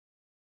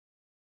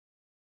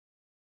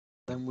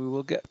then we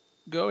will get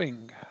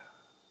going.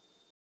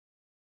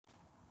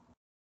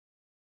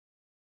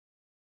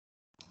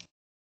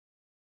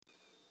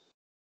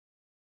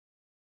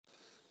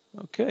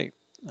 Okay,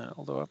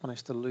 although I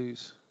managed to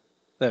lose.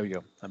 There we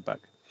go, I'm back.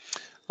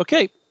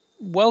 Okay,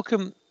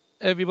 welcome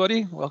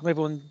everybody. Welcome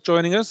everyone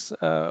joining us.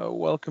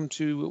 Welcome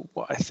to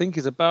what I think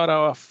is about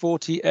our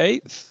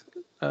 48th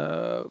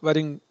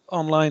Reading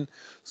Online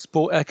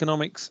Sport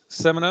Economics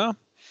Seminar.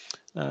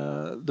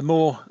 The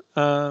more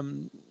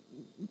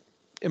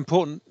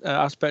important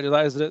aspect of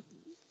that is that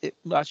it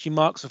actually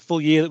marks a full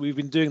year that we've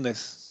been doing this.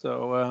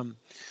 So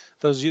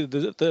those of you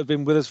that have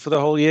been with us for the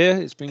whole year,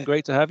 it's been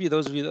great to have you.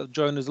 Those of you that have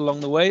joined us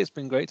along the way, it's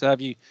been great to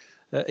have you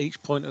at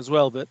each point as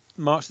well. But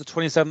March the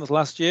 27th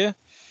last year,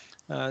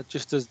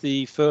 just as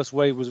the first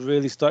wave was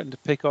really starting to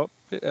pick up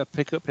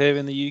here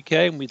in the UK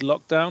and we'd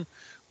locked down,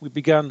 we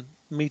began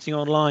meeting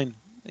online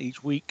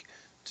each week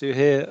to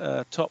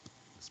hear top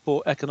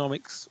sport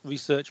economics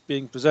research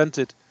being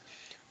presented.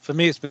 For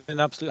me, it's been an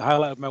absolute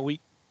highlight of my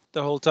week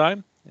the whole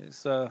time.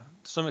 It's to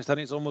some extent,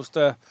 it's almost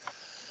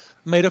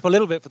made up a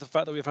little bit for the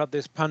fact that we've had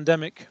this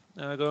pandemic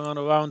going on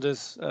around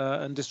us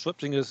and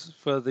disrupting us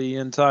for the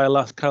entire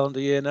last calendar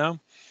year now.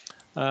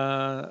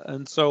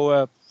 And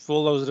so for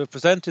all those that have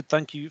presented,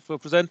 thank you for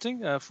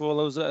presenting. For all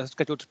those that are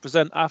scheduled to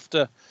present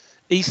after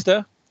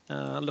Easter,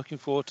 looking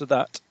forward to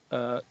that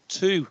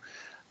too.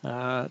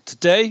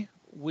 Today,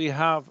 we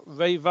have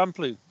Wray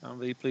Vamplew, I'm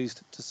really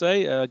pleased to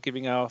say,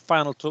 giving our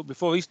final talk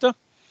before Easter.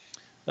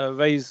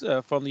 Ray's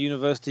from the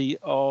University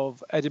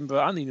of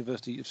Edinburgh and the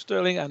University of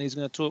Stirling, and he's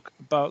going to talk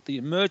about the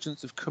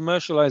emergence of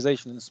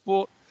commercialisation in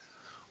sport,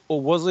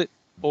 or was it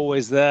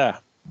always there?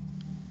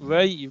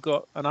 Ray, you've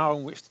got an hour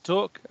on which to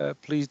talk.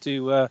 Please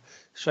do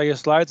share your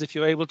slides if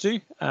you're able to,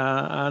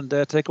 and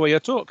take away your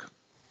talk.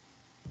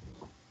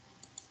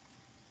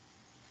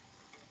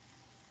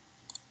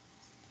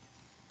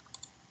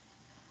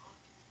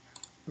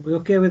 Are we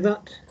okay with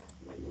that?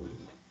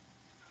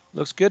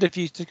 Looks good if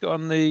you stick it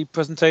on the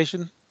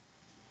presentation.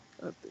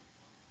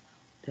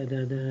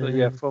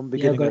 Yeah, from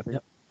beginning, I think.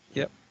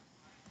 Yep.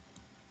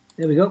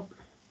 There we go.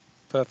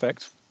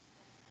 Perfect.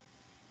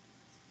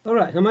 All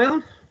right, am I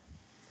on?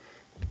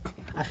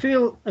 I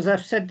feel, as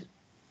I've said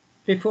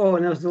before,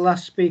 when I was the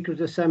last speaker of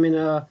the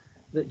seminar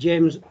that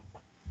James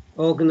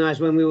organised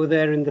when we were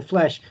there in the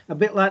flesh, a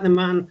bit like the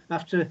man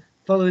after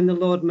following the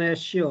Lord Mayor's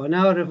show, an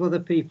hour of other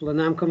people,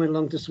 and I'm coming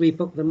along to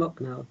sweep up the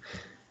muck now.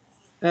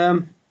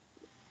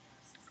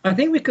 I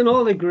think we can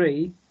all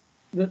agree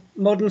that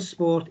modern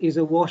sport is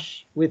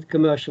awash with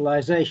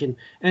commercialisation.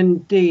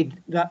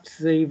 Indeed, that's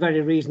the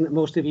very reason that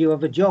most of you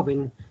have a job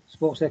in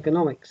sports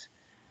economics.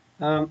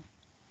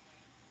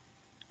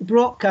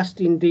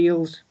 Broadcasting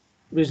deals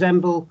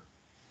resemble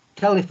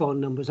telephone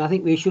numbers. I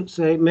think we should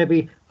say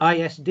maybe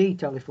ISD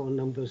telephone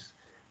numbers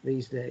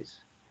these days.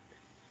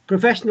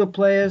 Professional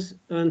players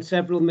earn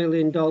several $1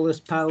 million,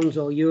 pounds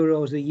or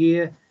euros a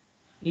year,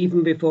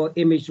 even before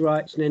image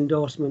rights and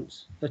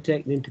endorsements are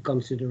taken into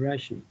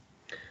consideration.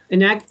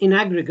 In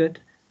aggregate,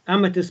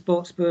 amateur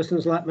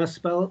sportspersons like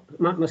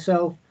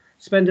myself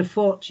spend a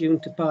fortune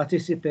to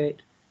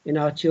participate in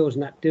our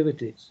chosen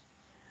activities.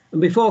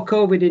 And before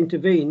COVID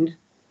intervened,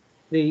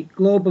 the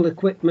global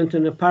equipment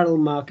and apparel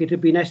market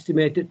had been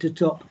estimated to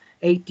top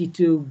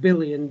 $82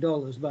 billion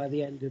by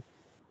the end of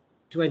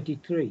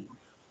 23.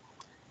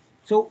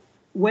 So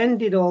when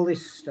did all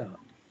this start?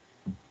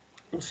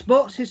 Well,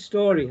 sports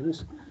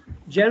historians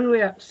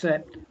generally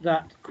accept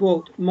that,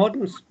 quote,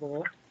 modern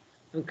sport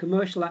and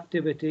commercial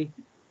activity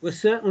were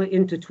certainly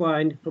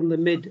intertwined from the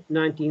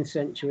mid-19th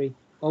century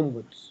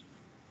onwards.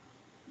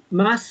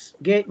 Mass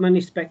gate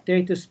money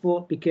spectator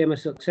sport became a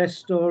success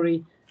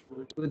story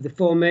with the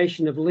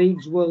formation of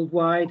leagues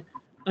worldwide,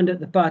 and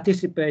at the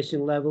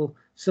participation level,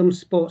 some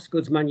sports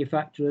goods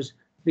manufacturers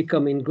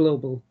becoming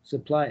global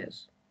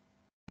suppliers.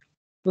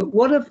 But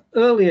what of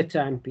earlier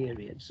time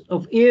periods,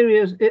 of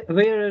eras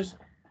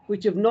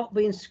which have not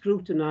been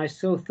scrutinized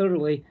so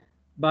thoroughly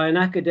by an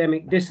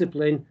academic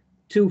discipline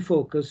too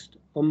focused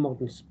on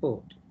modern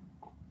sport?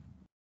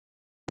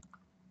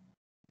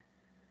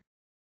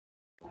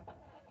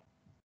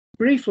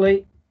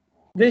 Briefly,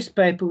 this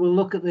paper will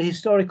look at the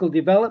historical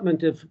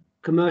development of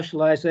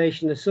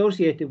commercialization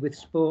associated with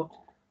sport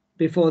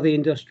before the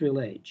industrial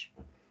age.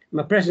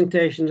 My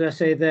presentation, as I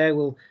say there,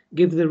 will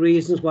give the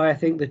reasons why I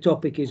think the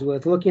topic is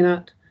worth looking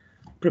at,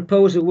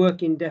 propose a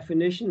working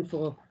definition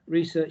for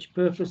research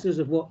purposes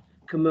of what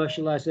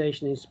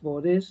commercialization in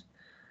sport is.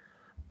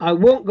 I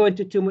won't go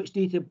into too much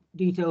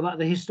detail about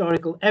the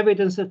historical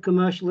evidence of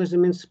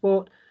commercialism in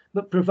sport,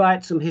 but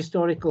provide some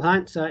historical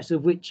hindsights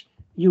of which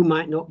you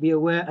might not be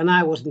aware, and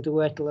I wasn't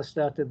aware till I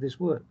started this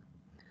work.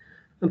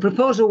 And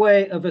propose a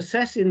way of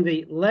assessing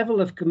the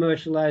level of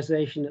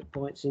commercialization at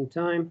points in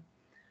time,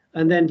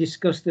 and then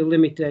discuss the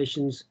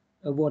limitations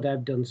of what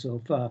I've done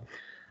so far.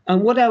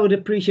 And what I would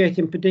appreciate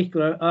in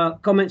particular are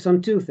comments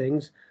on two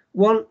things.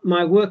 One,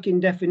 my working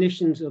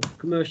definitions of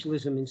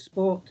commercialism in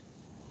sport,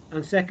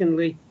 and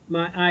secondly,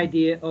 my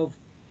idea of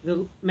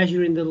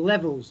measuring the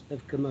levels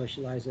of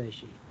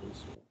commercialization in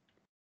sport.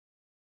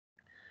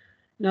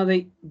 Now,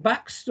 the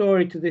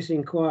backstory to this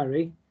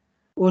inquiry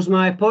was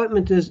my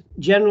appointment as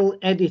general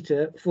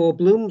editor for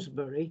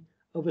Bloomsbury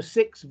of a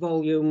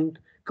 6-volume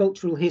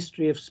cultural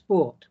history of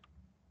sport.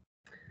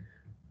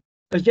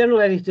 As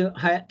general editor,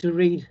 I had to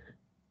read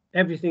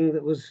everything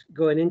that was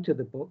going into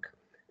the book,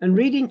 and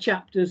reading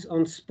chapters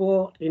on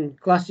sport in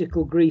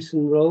classical Greece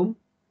and Rome,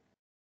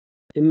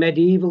 in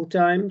medieval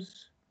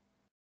times,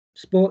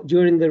 sport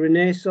during the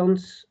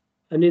Renaissance,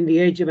 and in the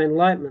Age of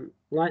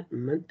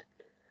Enlightenment,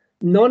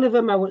 none of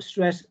them, I would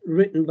stress,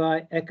 written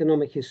by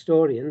economic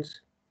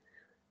historians.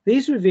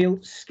 These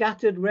revealed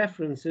scattered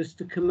references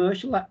to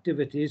commercial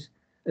activities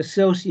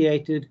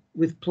associated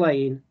with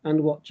playing and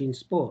watching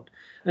sport.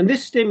 And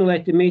this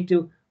stimulated me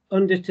to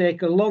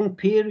undertake a long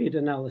period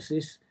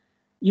analysis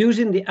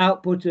using the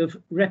output of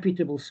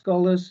reputable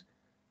scholars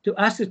to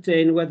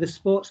ascertain whether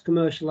sports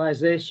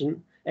commercialization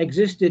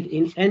existed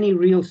in any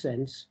real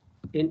sense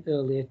in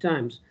earlier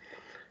times.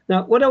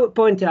 Now, what I would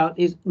point out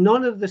is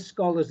none of the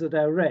scholars that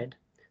I read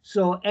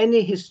saw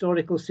any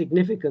historical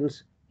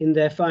significance in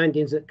their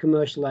findings that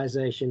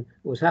commercialization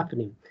was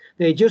happening.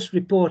 They just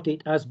report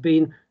it as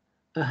being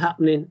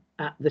happening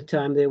at the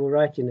time they were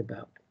writing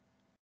about.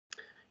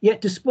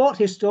 Yet to sport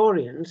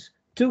historians,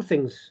 two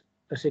things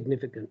are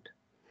significant.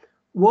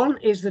 One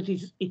is that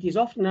it is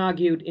often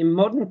argued in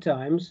modern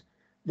times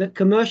that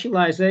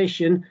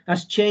commercialization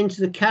has changed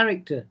the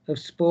character of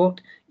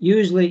sport,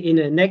 usually in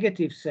a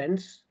negative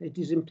sense, it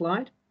is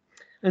implied.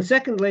 And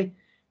secondly,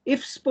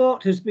 if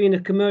sport has been a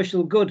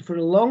commercial good for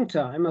a long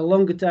time, a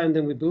longer time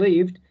than we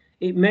believed,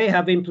 it may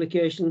have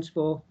implications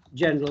for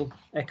general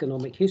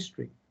economic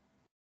history.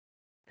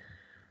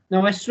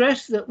 Now, I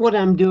stress that what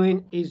I'm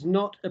doing is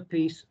not a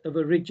piece of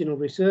original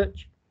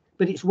research,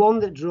 but it's one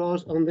that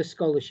draws on the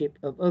scholarship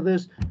of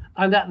others,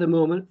 and at the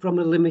moment from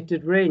a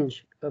limited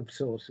range of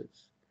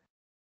sources.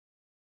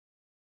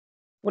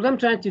 What I'm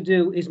trying to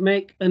do is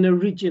make an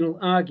original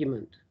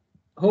argument,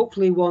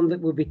 hopefully one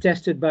that will be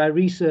tested by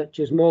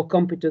researchers more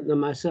competent than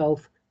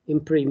myself in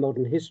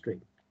pre-modern history.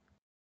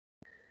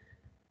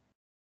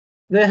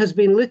 There has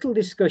been little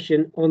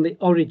discussion on the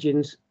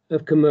origins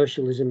of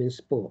commercialism in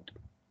sport.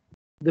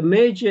 The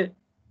major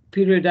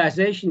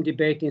periodization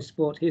debate in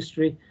sport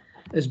history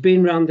has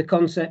been around the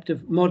concept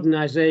of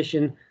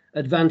modernization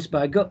advanced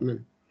by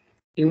Gutman,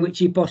 in which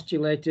he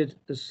postulated,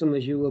 as some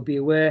of you will be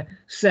aware,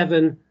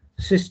 7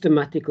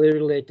 systematically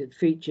related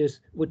features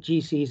which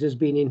he sees as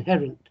being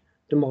inherent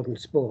to modern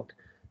sport: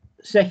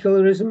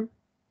 secularism,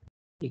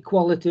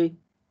 equality,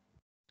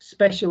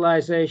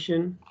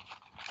 specialization,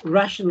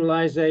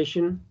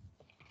 rationalization,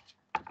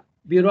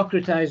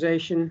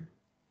 bureaucratization,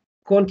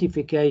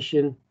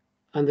 quantification,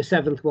 and the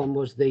 7th one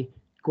was the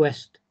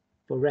quest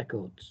for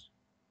records.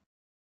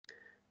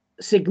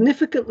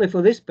 Significantly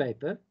for this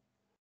paper,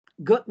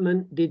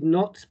 Gutman did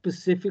not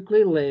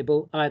specifically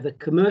label either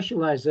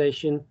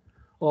commercialization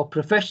or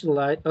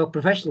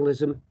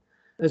professionalism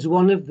as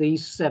one of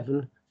these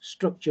 7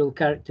 structural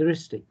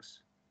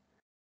characteristics.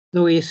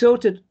 Though he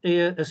associated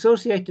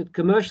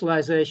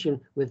commercialization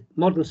with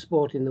modern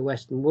sport in the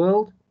Western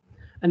world,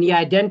 and he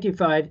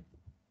identified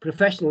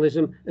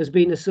professionalism as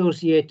being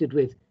associated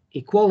with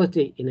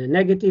equality in a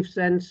negative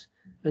sense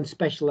and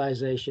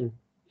specialization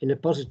in a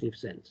positive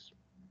sense.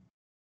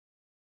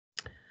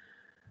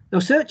 Now,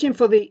 searching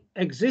for the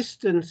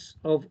existence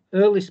of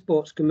early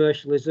sports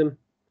commercialism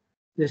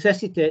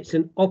necessitates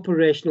an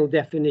operational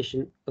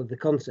definition of the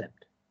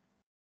concept.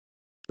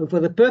 And for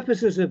the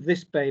purposes of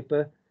this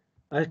paper,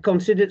 I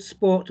considered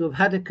sport to have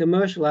had a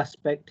commercial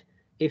aspect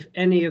if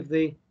any of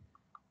the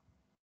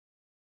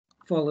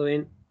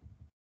following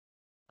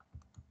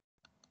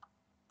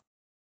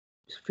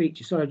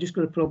features. Sorry, I've just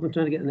got a problem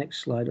trying to get the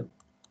next slide up.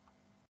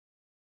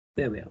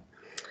 There we are.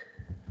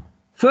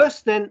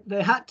 First, then,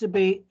 there had to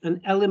be an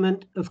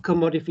element of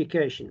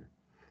commodification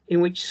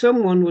in which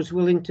someone was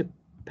willing to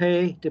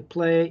pay to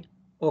play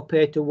or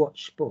pay to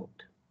watch sport.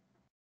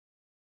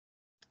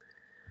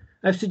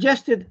 I've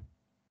suggested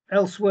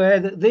elsewhere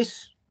that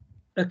this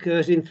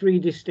occurs in 3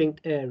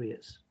 distinct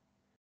areas: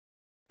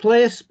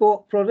 player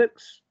sport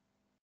products,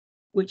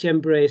 which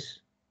embrace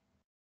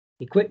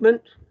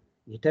equipment,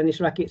 your tennis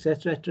rackets,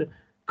 etc.,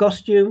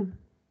 costume,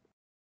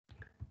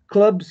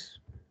 clubs,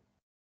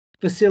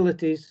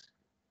 facilities,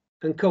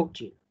 and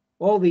coaching.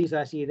 All these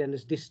I see then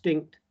as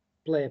distinct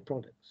player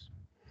products.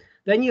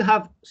 Then you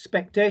have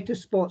spectator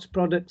sports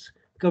products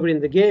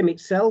covering the game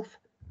itself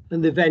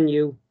and the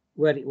venue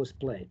where it was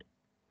played.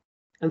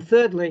 And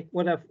thirdly,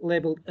 what I've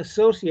labelled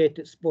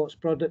associated sports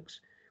products,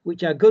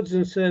 which are goods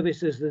and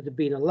services that have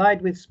been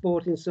allied with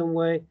sport in some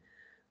way,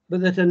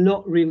 but that are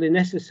not really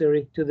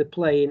necessary to the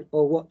playing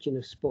or watching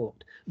of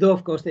sport. Though,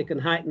 of course, they can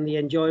heighten the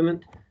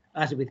enjoyment,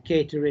 as with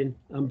catering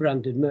and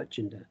branded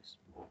merchandise.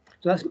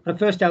 So that's my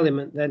first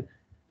element then,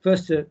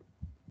 first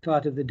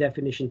part of the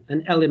definition,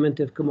 an element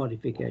of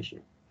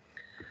commodification.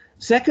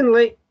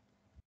 Secondly,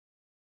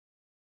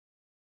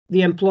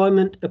 the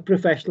employment of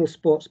professional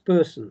sports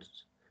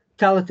persons.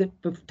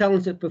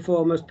 Talented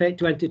performers paid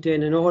to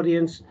entertain an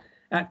audience,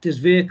 act as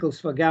vehicles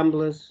for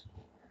gamblers,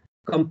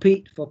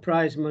 compete for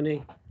prize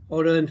money,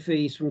 or earn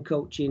fees from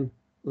coaching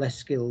less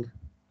skilled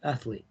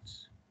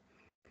athletes.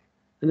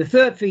 And the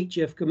third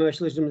feature of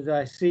commercialism that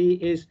I see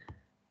is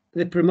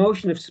the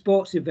promotion of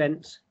sports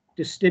events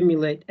to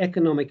stimulate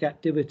economic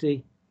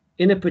activity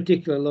in a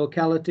particular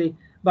locality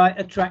by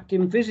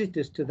attracting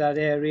visitors to that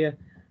area,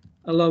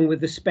 along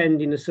with the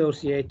spending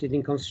associated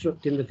in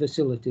constructing the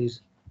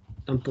facilities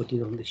and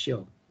putting on the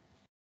show.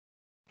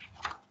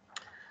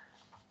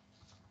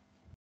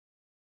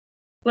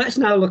 Let's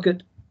now look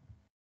at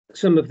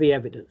some of the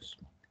evidence.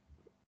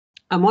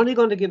 I'm only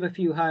going to give a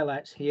few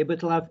highlights here,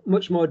 but I'll have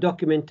much more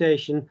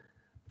documentation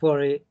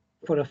for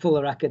a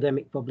fuller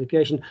academic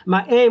publication.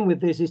 My aim with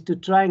this is to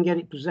try and get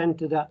it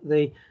presented at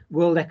the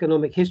World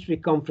Economic History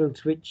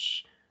Conference,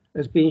 which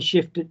has been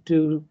shifted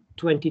to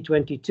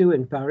 2022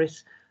 in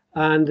Paris,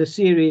 and the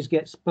series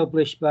gets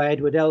published by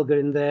Edward Elgar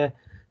in their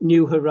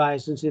New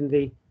Horizons in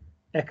the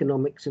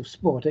Economics of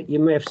Sport. You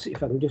may have seen,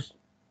 if I don't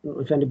know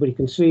if anybody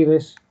can see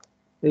this.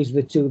 These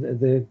are the two that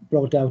they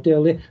brought out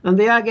earlier, and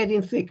they are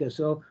getting thicker,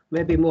 so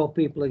maybe more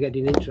people are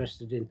getting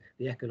interested in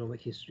the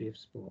economic history of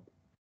sport.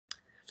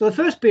 So the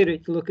first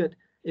period to look at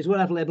is what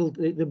I've labelled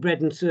the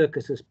bread and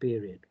circuses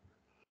period.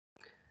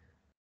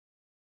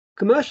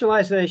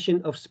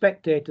 Commercialisation of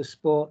spectator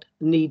sport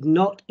need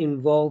not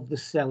involve the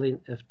selling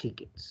of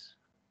tickets.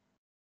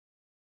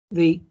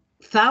 The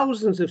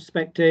thousands of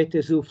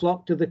spectators who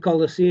flocked to the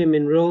Colosseum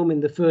in Rome in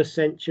the 1st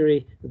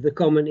century of the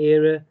Common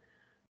Era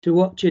to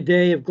watch a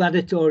day of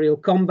gladiatorial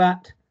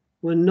combat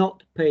were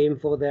not paying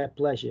for their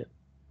pleasure.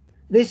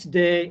 This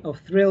day of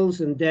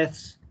thrills and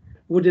deaths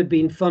would have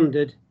been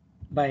funded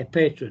by a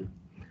patron,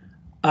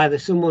 either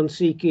someone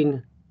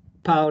seeking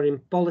power in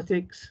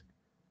politics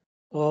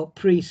or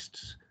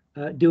priests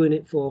doing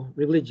it for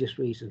religious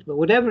reasons. But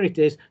whatever it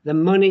is, the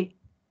money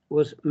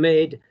was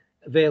made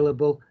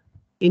available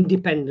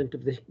independent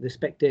of the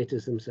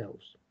spectators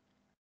themselves.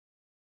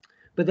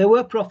 But there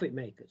were profit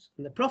makers,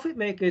 and the profit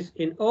makers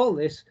in all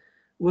this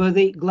were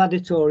the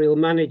gladiatorial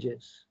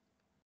managers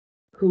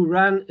who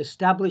ran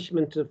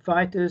establishments of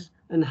fighters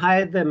and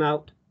hired them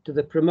out to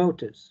the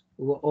promoters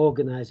who were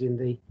organising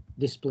the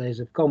displays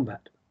of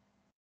combat.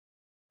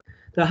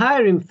 The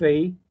hiring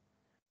fee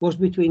was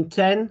between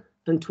 10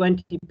 and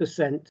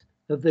 20%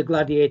 of the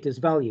gladiator's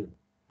value,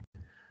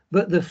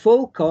 but the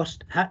full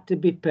cost had to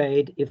be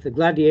paid if the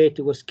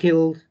gladiator was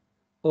killed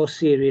or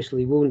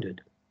seriously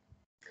wounded.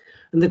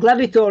 And the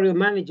gladiatorial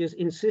managers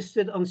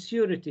insisted on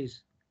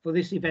sureties for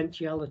this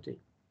eventuality.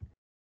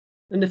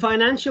 And the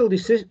financial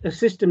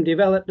system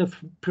developed of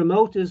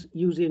promoters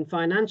using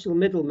financial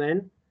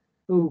middlemen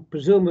who,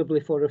 presumably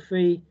for a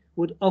fee,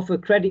 would offer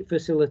credit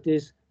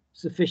facilities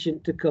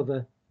sufficient to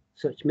cover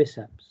such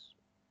mishaps.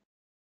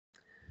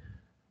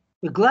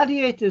 The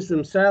gladiators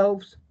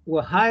themselves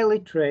were highly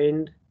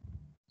trained,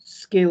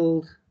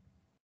 skilled,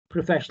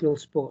 professional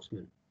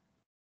sportsmen.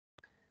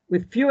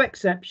 With few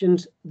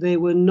exceptions, they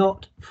were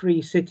not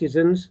free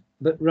citizens,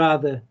 but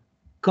rather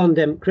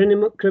condemned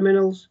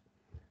criminals,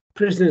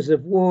 prisoners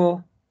of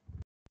war,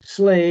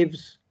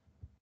 slaves,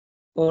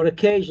 or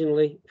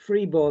occasionally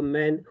freeborn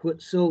men who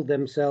had sold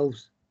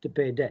themselves to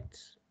pay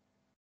debts.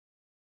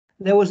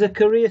 There was a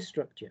career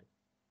structure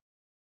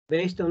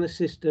based on a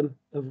system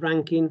of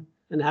ranking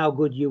and how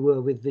good you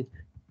were with the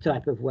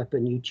type of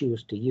weapon you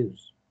chose to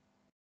use.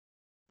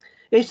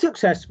 If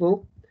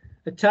successful,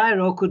 a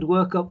tyro could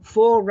work up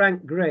 4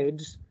 rank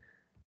grades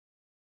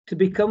to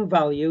become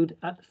valued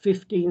at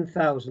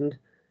 15,000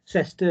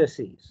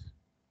 sesterces.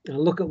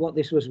 I'll look at what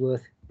this was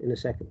worth in a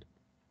second.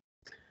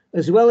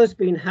 As well as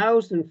being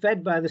housed and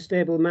fed by the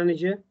stable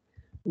manager,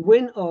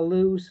 win or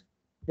lose,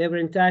 they were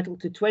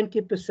entitled to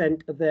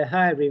 20% of their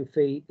hiring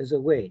fee as a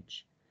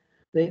wage.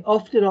 They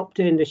often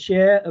obtained a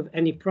share of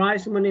any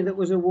prize money that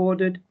was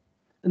awarded,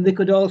 and they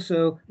could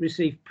also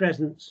receive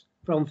presents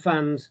from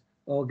fans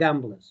or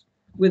gamblers,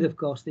 with, of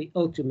course, the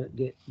ultimate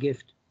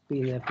gift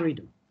being their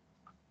freedom.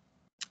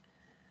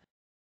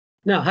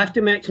 Now, I have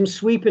to make some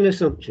sweeping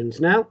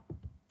assumptions now.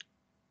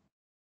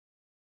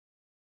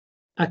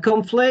 I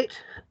conflate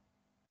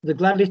the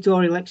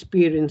gladiatorial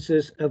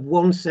experiences of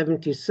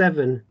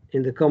 177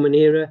 in the Common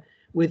Era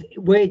with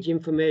wage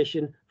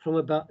information from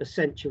about a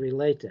century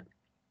later.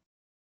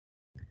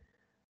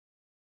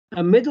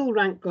 A middle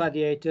rank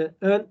gladiator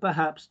earned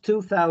perhaps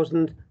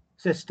 2,000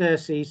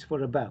 sesterces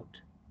for a bout.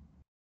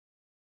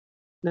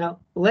 Now,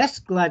 less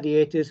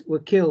gladiators were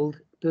killed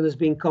than has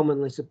been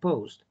commonly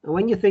supposed. And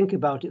when you think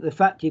about it, the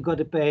fact you've got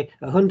to pay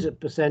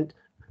 100%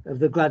 of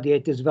the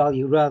gladiator's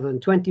value rather than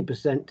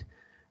 20%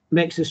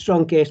 makes a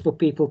strong case for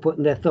people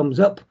putting their thumbs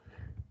up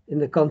in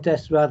the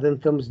contest rather than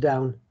thumbs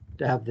down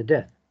to have the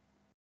death.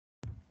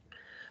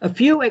 A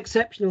few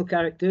exceptional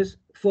characters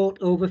fought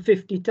over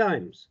 50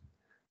 times,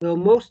 though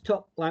most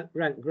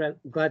top-ranked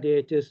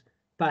gladiators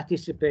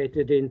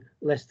participated in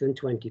less than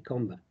 20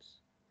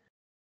 combats.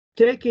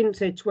 Taking,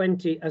 say,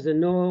 20 as a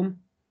norm,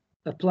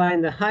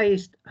 applying the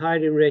highest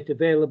hiring rate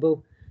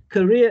available,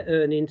 career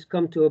earnings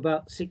come to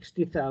about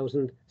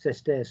 60,000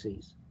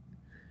 sesterces.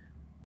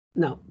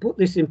 Now, put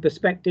this in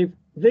perspective,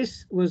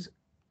 this was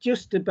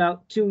just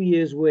about 2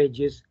 years'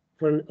 wages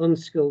for an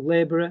unskilled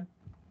labourer,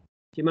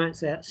 You might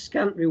say a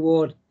scant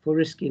reward for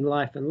risking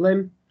life and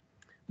limb,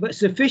 but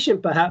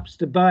sufficient perhaps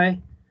to buy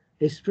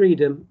his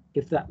freedom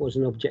if that was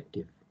an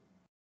objective.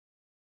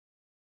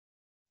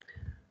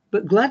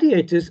 But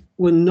gladiators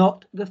were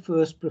not the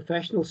first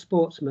professional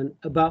sportsmen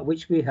about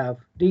which we have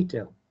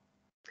detail.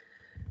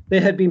 They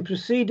had been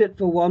preceded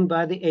for one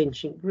by the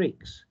ancient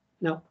Greeks.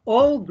 Now,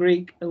 all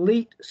Greek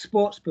elite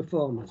sports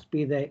performers,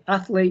 be they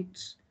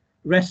athletes,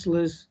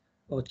 wrestlers,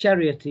 or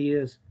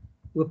charioteers,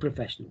 were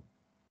professional.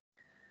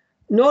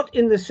 Not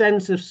in the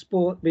sense of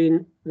sport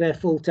being their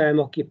full-time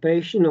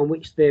occupation on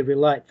which they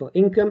relied for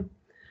income,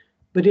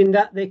 but in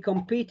that they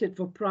competed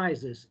for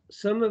prizes,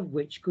 some of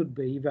which could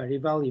be very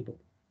valuable.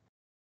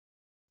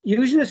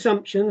 Using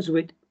assumptions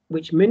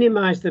which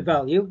minimize the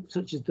value,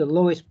 such as the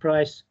lowest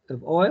price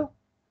of oil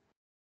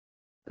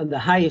and the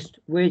highest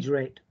wage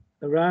rate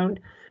around,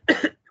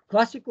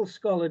 classical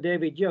scholar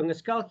David Young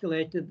has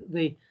calculated that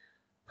the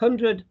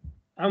 100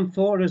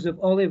 amphoras of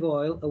olive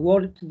oil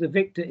awarded to the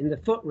victor in the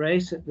foot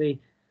race at the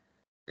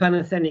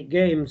Panathenaic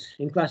Games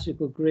in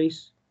classical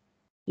Greece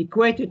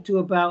equated to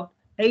about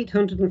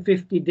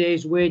 850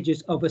 days'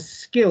 wages of a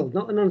skilled,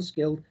 not an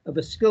unskilled, of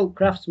a skilled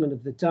craftsman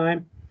of the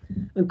time,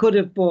 and could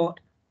have bought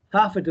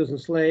half a dozen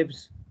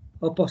slaves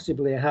or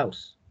possibly a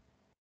house.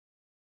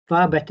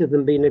 Far better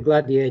than being a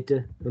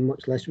gladiator and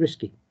much less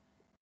risky.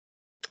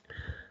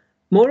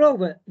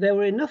 Moreover, there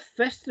were enough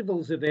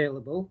festivals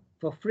available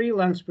for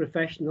freelance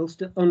professionals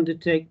to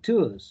undertake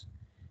tours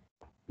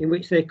in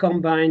which they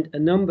combined a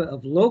number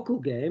of local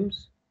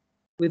games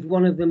with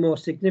one of the more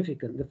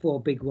significant, the four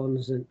big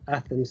ones in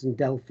Athens and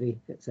Delphi,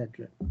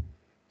 etc.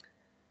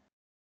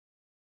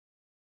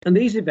 And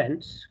these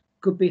events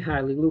could be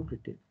highly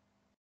lucrative.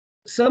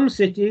 Some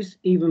cities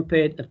even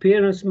paid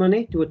appearance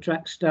money to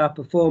attract star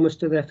performers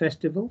to their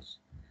festivals,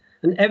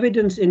 and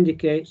evidence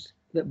indicates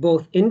that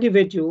both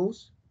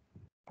individuals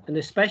and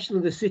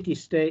especially the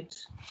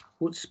city-states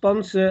would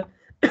sponsor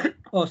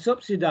or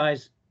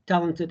subsidize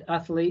talented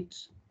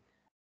athletes,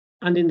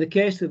 and in the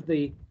case of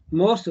the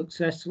more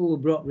successful who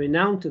brought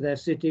renown to their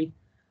city,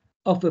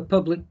 offer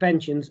public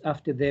pensions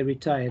after they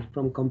retired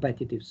from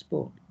competitive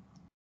sport.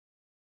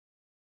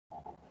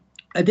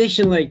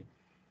 Additionally,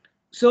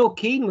 so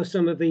keen were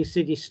some of these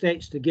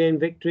city-states to gain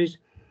victories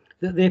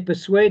that they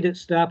persuaded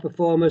star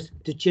performers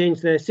to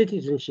change their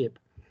citizenship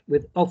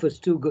with offers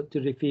too good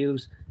to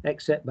refuse,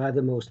 except by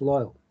the most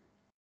loyal.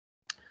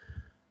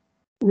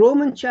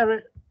 Roman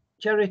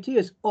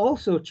charioteers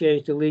also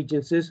changed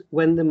allegiances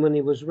when the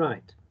money was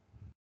right.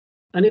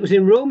 And it was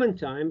in Roman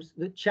times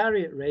that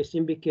chariot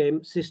racing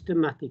became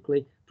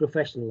systematically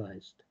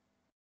professionalized.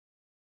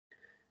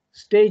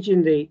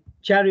 Staging the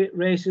chariot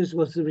races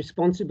was the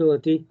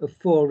responsibility of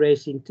 4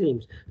 racing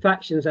teams,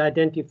 factions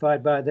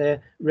identified by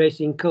their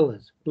racing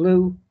colours,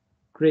 blue,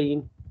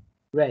 green,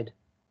 red,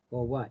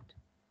 or white.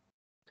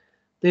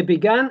 They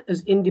began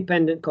as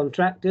independent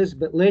contractors,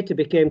 but later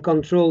became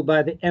controlled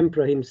by the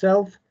emperor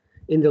himself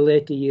in the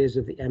later years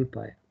of the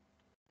empire.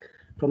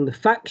 From the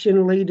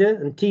faction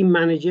leader and team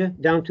manager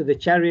down to the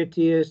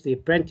charioteers, the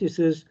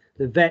apprentices,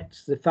 the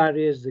vets, the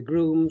farriers, the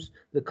grooms,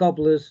 the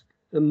cobblers,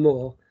 and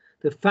more,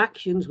 the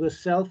factions were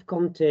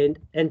self-contained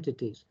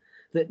entities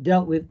that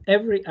dealt with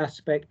every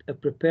aspect of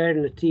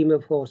preparing a team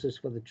of horses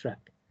for the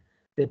track.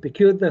 They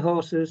procured the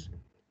horses,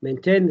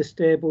 maintained the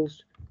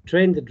stables,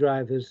 trained the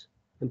drivers,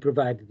 and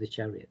provided the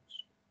chariots.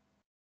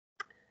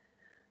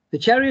 The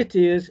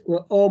charioteers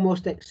were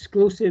almost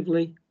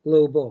exclusively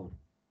low-born,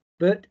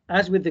 but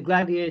as with the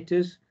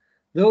gladiators,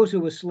 those who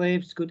were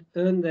slaves could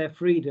earn their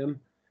freedom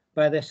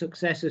by their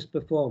success as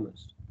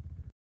performers.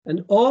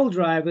 And all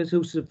drivers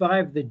who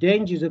survived the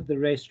dangers of the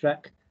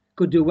racetrack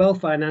could do well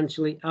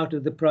financially out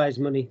of the prize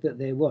money that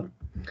they won.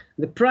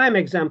 The prime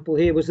example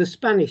here was the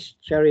Spanish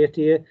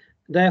charioteer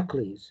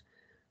Diocles,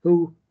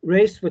 who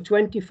raced for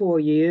 24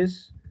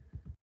 years,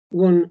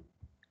 won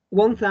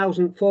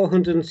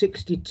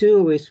 1,462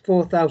 of his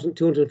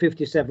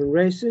 4,257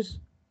 races,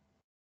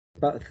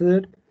 about a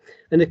third,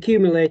 and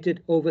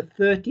accumulated over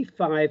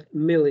 35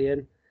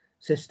 million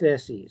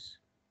sesterces.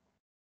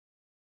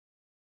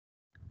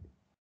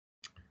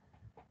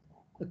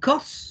 The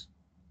costs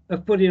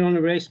of putting on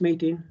a race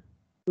meeting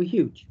were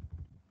huge.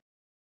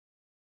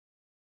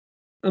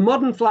 A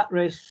modern flat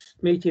race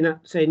meeting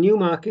at, say,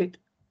 Newmarket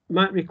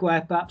might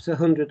require perhaps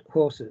 100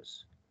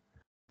 horses.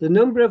 The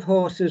number of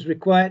horses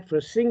required for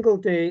a single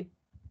day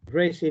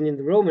racing in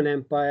the Roman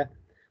Empire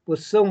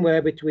was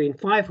somewhere between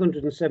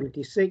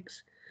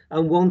 576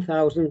 and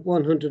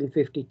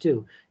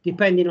 1,152,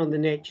 depending on the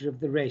nature of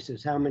the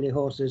races, how many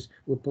horses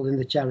were pulling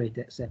the chariot,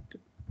 etc.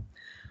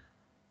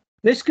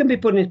 This can be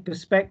put in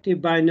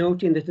perspective by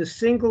noting that a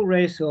single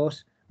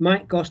racehorse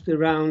might cost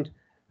around,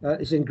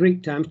 as in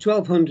Greek times,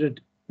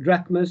 1,200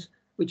 drachmas,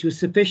 which was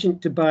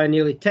sufficient to buy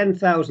nearly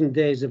 10,000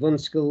 days of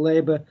unskilled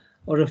labour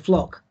or a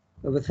flock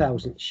of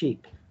 1,000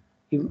 sheep.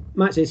 You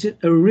might say it's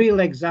a real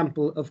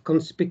example of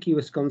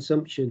conspicuous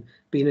consumption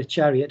being a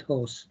chariot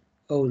horse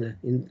owner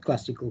in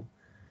classical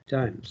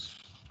times.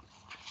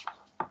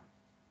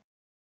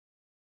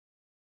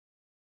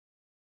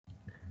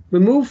 We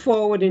move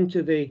forward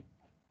into the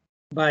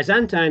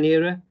Byzantine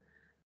era,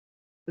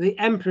 the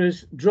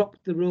emperors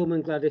dropped the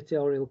Roman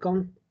gladiatorial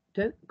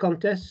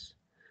contests,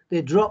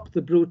 they dropped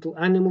the brutal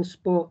animal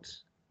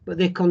sports, but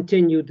they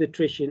continued the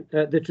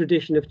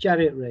tradition of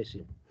chariot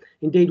racing.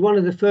 Indeed, one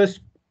of the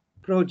first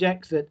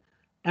projects that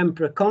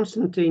Emperor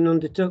Constantine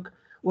undertook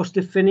was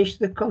to finish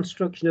the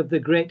construction of the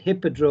Great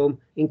Hippodrome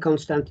in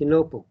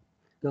Constantinople,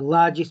 the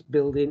largest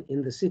building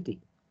in the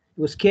city.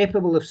 It was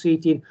capable of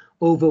seating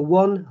over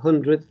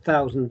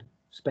 100,000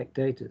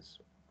 spectators.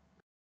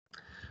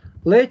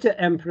 Later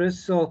emperors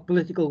saw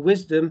political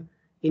wisdom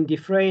in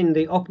defraying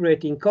the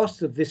operating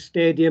costs of this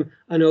stadium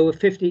and over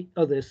 50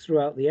 others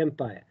throughout the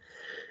empire.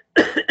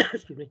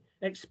 Excuse me.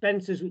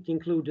 Expenses which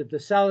included the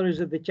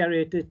salaries of the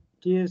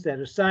charioteers,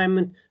 their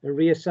assignment and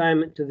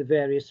reassignment to the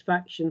various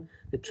factions,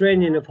 the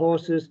training of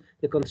horses,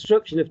 the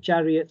construction of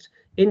chariots,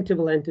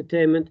 interval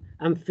entertainment,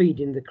 and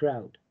feeding the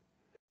crowd.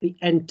 The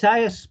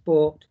entire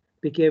sport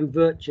became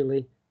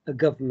virtually a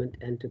government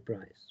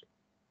enterprise.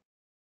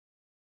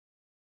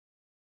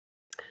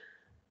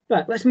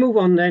 Right, let's move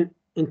on then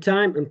in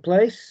time and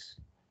place.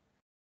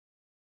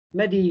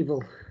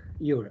 Medieval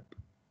Europe.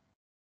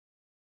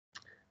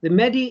 The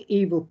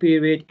medieval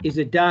period is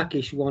a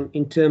darkish one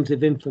in terms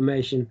of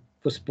information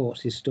for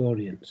sports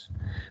historians.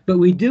 But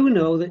we do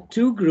know that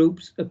two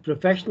groups of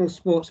professional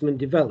sportsmen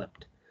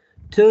developed,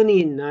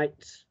 tourneying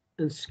knights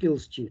and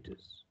skills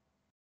tutors.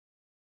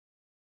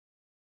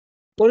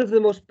 One of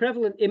the most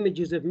prevalent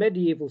images of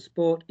medieval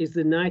sport is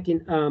the knight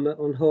in armour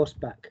on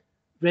horseback,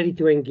 ready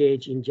to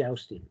engage in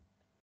jousting.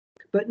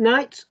 But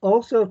knights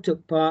also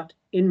took part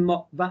in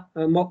mock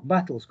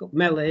battles, called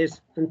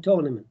melees and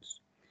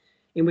tournaments,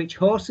 in which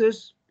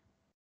horses,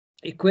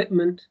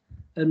 equipment,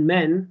 and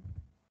men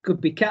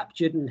could be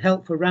captured and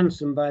held for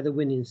ransom by the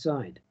winning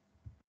side.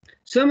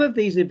 Some of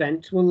these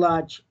events were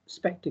large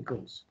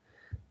spectacles.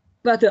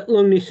 That at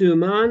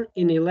Longny-sur-Marne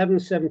in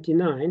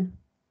 1179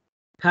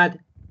 had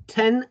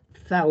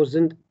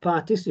 10,000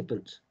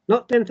 participants,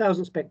 not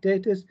 10,000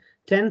 spectators,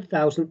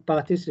 10,000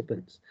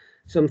 participants,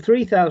 some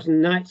 3,000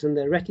 knights and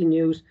their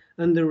retinues,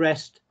 and the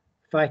rest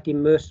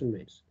fighting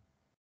mercenaries.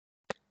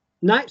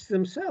 Knights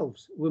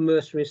themselves were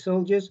mercenary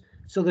soldiers,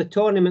 so the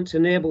tournaments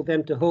enabled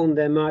them to hone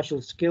their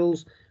martial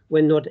skills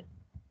when not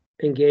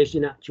engaged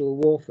in actual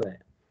warfare,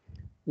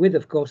 with,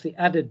 of course, the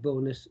added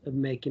bonus of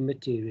making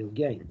material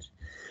gains.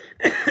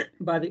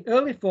 By the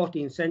early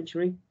 14th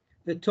century,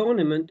 the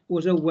tournament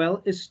was a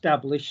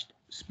well-established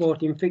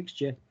sporting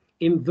fixture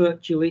in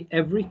virtually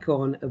every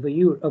corner of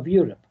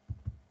Europe.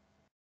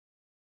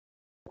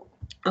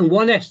 And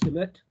one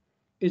estimate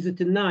is that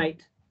a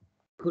knight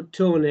could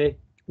tourney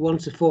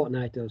once a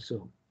fortnight or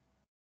so.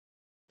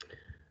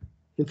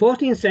 In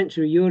 14th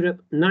century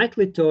Europe,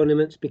 knightly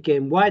tournaments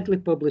became widely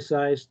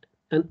publicised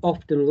and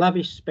often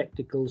lavish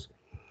spectacles,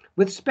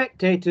 with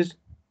spectators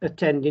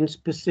attending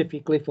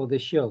specifically for the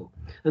show,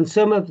 and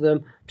some of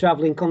them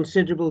travelling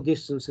considerable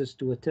distances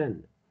to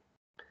attend.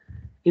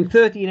 In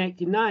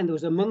 1389, there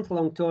was a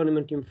month-long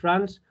tournament in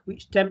France,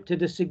 which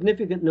tempted a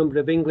significant number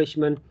of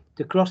Englishmen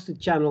to cross the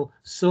Channel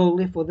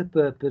solely for the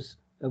purpose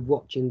of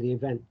watching the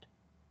event.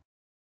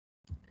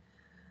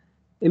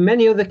 In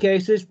many other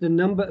cases, the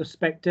number of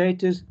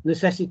spectators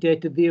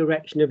necessitated the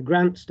erection of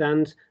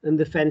grandstands and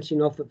the fencing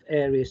off of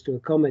areas to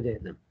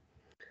accommodate them.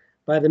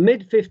 By the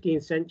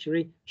mid-15th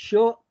century,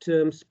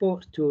 short-term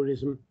sports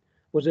tourism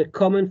was a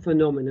common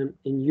phenomenon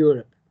in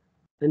Europe,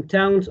 and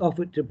towns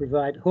offered to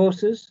provide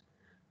horses,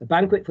 a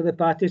banquet for the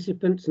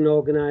participants and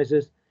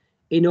organisers,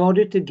 in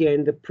order to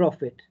gain the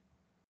profit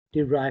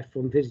derived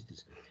from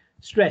visitors.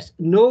 Stress,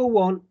 no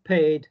one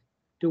paid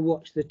to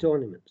watch the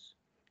tournaments,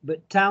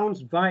 but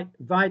towns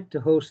vied to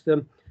host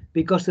them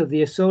because of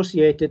the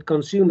associated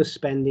consumer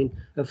spending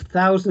of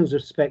thousands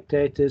of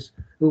spectators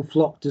who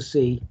flocked to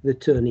see the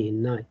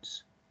tourneying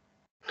knights.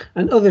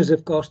 And others,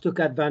 of course, took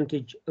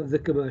advantage of the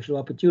commercial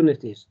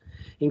opportunities,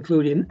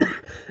 including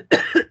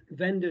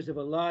vendors of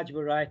a large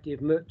variety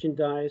of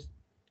merchandise,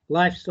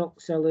 livestock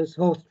sellers,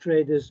 horse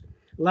traders,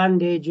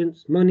 land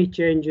agents, money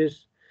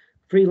changers,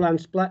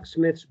 freelance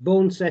blacksmiths,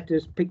 bone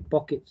setters,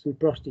 pickpockets, and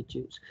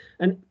prostitutes.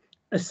 And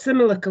a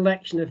similar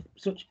collection of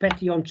such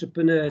petty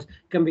entrepreneurs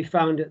can be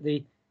found at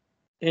the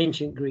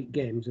ancient Greek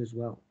games as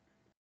well.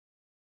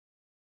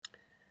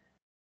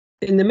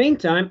 In the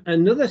meantime,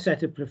 another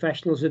set of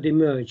professionals had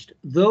emerged,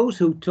 those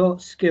who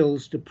taught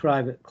skills to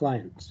private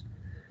clients.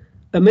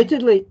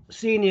 Admittedly,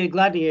 senior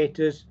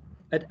gladiators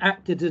had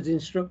acted as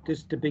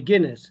instructors to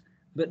beginners,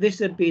 but this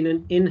had been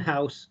an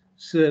in-house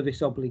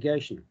service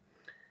obligation.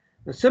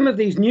 Now, some of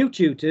these new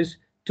tutors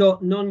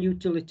taught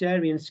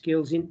non-utilitarian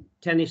skills in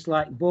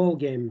tennis-like ball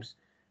games,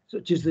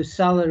 such as the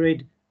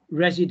salaried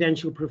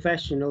residential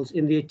professionals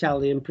in the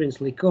Italian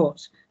princely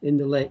courts in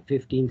the late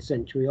 15th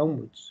century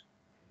onwards.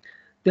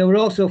 There were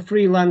also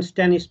freelance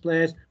tennis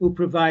players who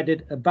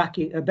provided a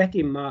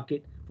betting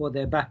market for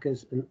their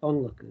backers and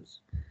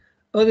onlookers.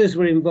 Others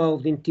were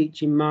involved in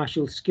teaching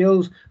martial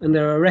skills, and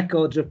there are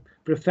records of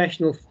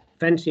professional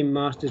fencing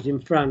masters in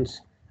France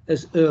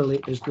as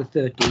early as the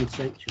 13th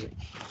century.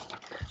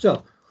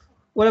 So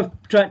what I've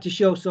tried to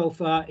show so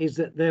far is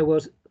that there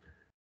was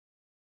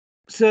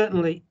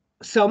certainly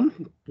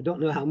some, we don't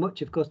know how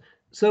much, of course,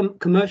 some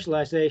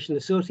commercialisation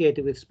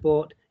associated with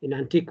sport in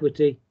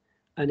antiquity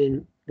and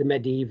in the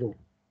medieval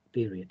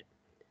period.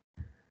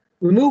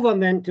 We move on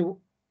then to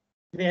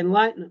the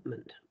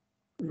Enlightenment,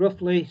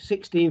 roughly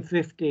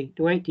 1650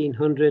 to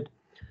 1800,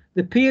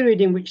 the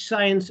period in which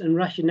science and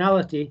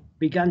rationality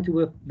began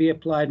to be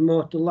applied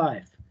more to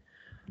life.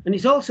 And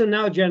it's also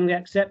now generally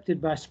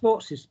accepted by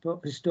sports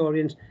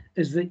historians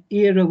as the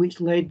era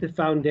which laid the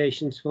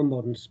foundations for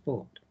modern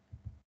sport.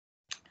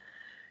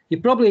 You're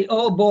probably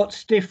all bought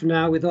stiff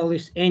now with all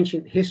this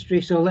ancient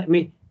history, so let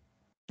me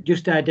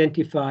just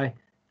identify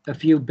a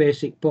few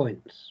basic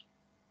points.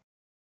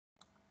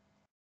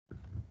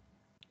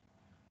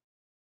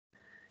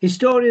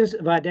 Historians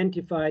have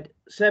identified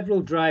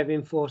several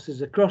driving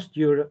forces across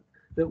Europe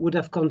that would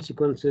have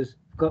consequences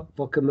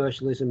for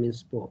commercialism in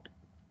sport.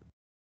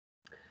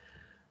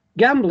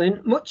 Gambling,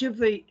 much of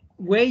the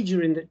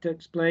wagering that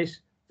takes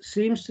place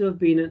seems to have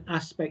been an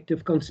aspect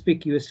of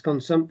conspicuous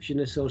consumption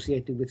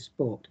associated with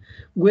sport.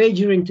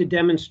 Wagering to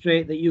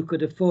demonstrate that you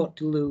could afford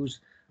to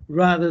lose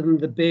rather than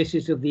the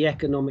basis of the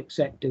economic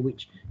sector,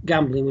 which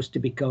gambling was to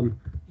become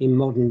in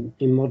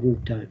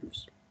modern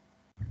times.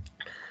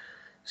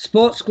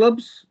 Sports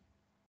clubs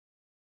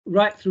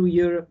right through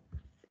Europe,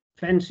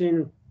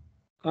 fencing,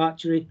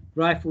 archery,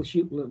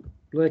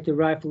 later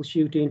rifle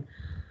shooting,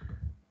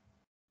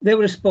 they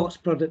were a sports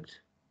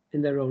product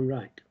in their own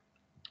right.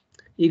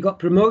 You got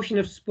promotion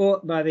of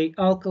sport by the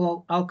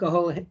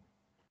alcohol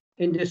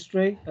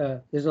industry.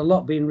 There's a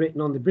lot being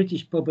written on the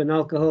British pub and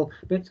alcohol,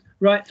 but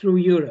right through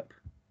Europe,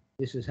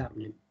 this is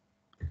happening.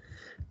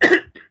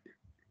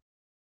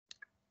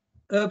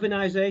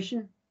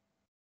 Urbanization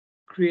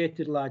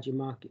created larger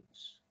markets.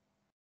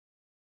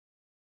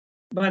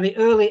 By the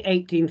early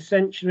 18th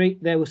century,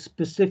 there were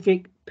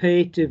specific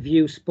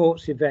pay-to-view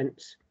sports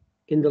events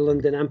in the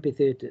London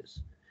amphitheatres,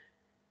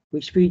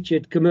 which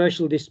featured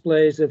commercial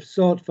displays of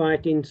sword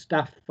fighting,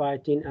 staff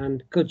fighting,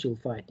 and cudgel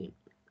fighting.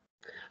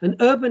 And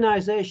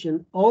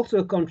urbanization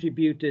also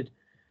contributed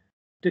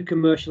to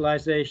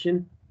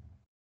commercialization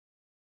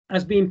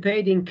as being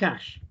paid in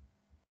cash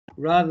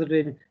rather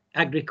than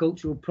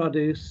agricultural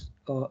produce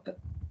or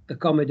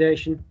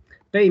accommodation.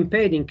 Being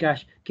paid in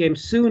cash came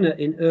sooner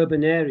in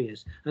urban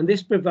areas, and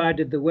this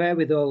provided the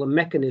wherewithal and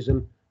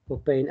mechanism for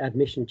paying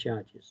admission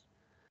charges.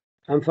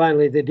 And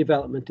finally, the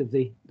development of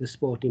the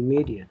sporting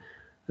media.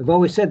 I've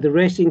always said the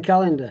racing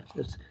calendar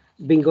that's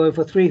been going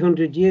for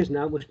 300 years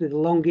now must be the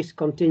longest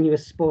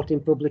continuous sporting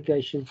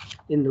publication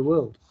in the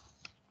world.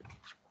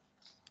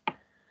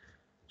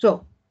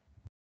 So,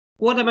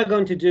 what am I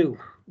going to do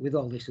with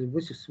all this?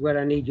 This is where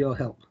I need your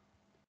help.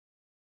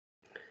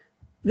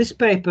 This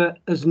paper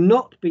has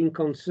not been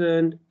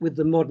concerned with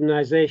the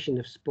modernisation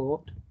of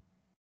sport,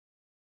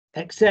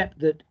 except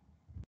that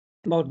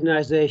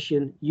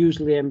modernisation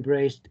usually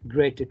embraced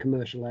greater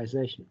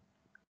commercialisation.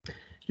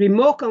 It's been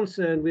more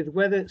concerned with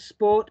whether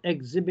sport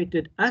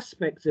exhibited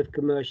aspects of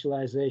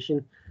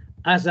commercialisation,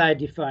 as I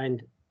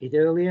defined it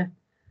earlier,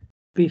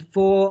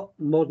 before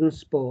modern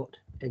sport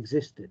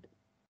existed.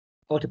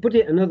 Or to put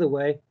it another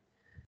way,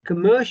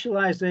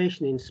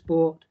 commercialisation in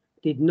sport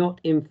did not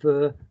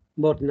infer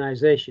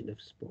modernisation of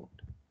sport.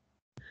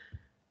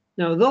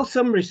 Now, though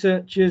some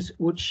researchers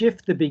would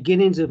shift the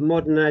beginnings of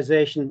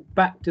modernisation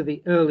back to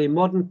the early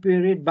modern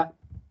period, back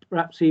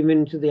perhaps even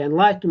into the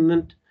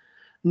Enlightenment,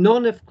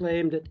 none have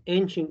claimed that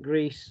ancient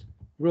Greece,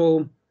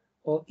 Rome,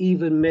 or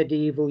even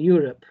medieval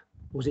Europe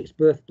was its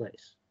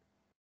birthplace.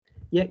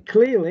 Yet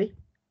clearly,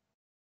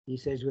 he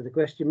says with a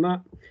question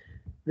mark,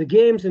 the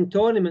games and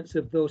tournaments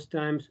of those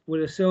times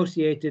were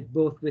associated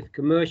both with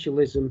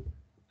commercialism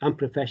and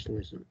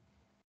professionalism.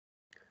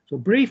 So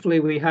briefly,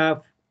 we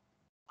have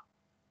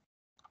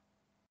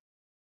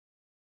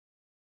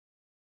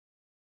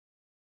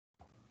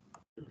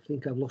I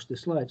think I've lost the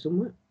slide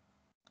somewhere.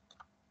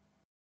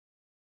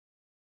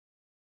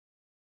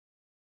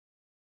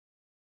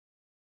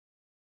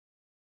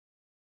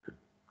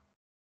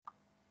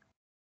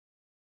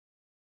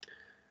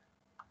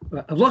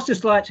 I've lost the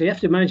slide, so you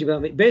have to manage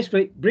about it.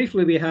 Basically,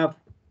 briefly, we have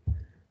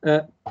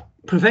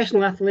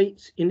professional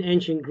athletes in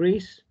ancient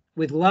Greece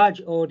with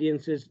large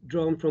audiences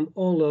drawn from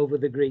all over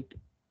the Greek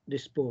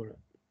diaspora.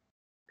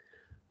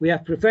 We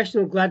have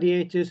professional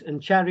gladiators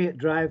and chariot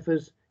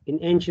drivers in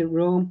ancient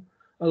Rome,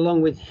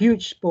 along with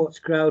huge sports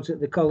crowds at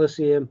the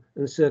Colosseum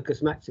and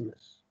Circus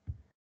Maximus.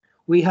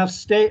 We have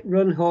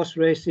state-run horse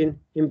racing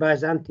in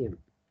Byzantium.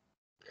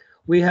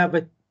 We have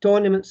a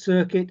tournament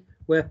circuit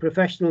where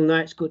professional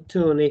knights could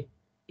tourney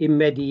in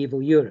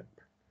medieval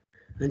Europe.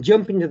 And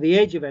jumping to the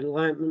Age of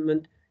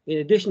Enlightenment, in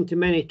addition to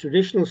many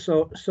traditional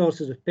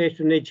sources of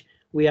patronage,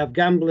 we have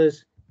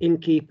gamblers,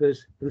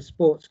 innkeepers, and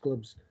sports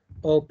clubs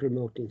all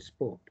promoting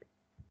sport.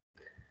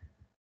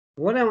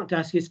 What I want to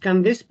ask is,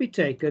 can this be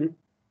taken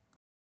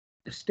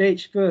a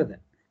stage further?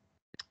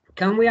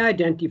 Can we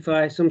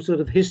identify some sort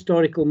of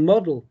historical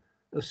model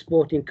of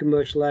sporting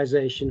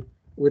commercialization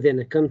within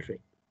a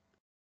country?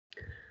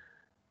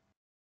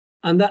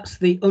 And that's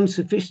the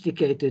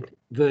unsophisticated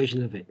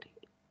version of it.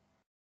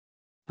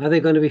 Are there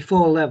going to be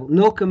 4 levels?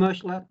 No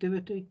commercial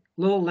activity,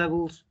 low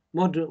levels,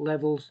 moderate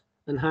levels,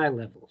 and high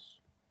levels.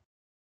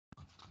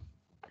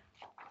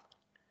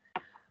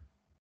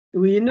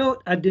 Will you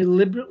note I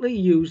deliberately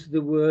use the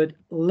word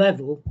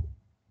level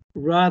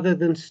rather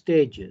than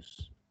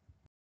stages,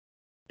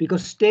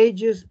 because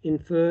stages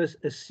infers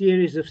a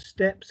series of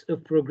steps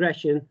of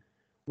progression,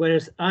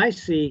 whereas I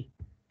see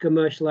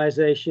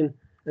commercialization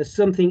as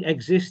something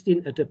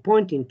existing at a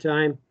point in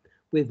time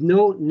with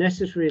no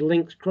necessary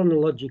links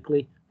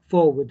chronologically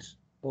forwards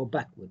or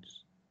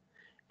backwards.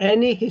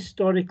 Any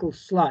historical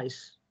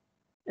slice,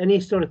 any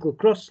historical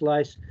cross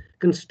slice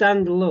can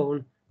stand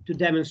alone to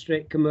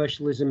demonstrate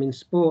commercialism in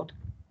sport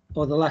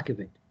or the lack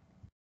of it.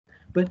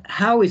 But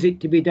how is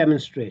it to be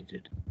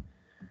demonstrated?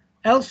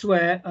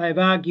 Elsewhere, I've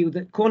argued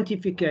that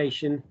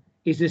quantification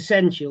is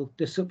essential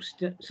to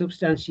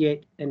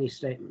substantiate any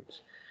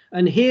statements.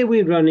 And here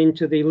we run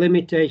into the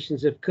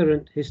limitations of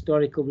current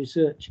historical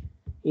research,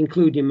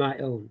 including my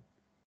own.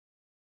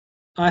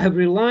 I have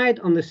relied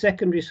on the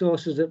secondary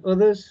sources of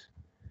others,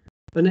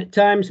 and at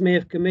times may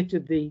have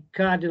committed the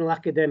cardinal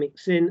academic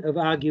sin of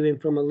arguing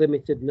from a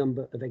limited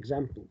number of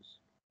examples.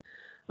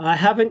 I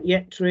haven't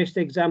yet traced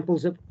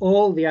examples of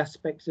all the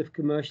aspects of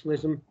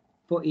commercialism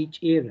for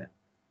each era.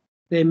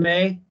 They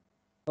may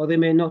or they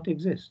may not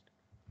exist.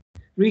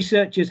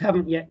 Researchers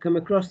haven't yet come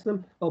across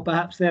them, or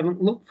perhaps they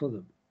haven't looked for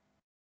them.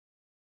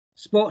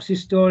 Sports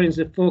historians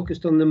have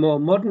focused on the more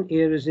modern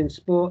eras in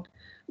sport,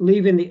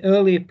 leaving the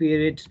earlier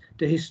periods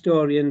to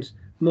historians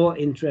more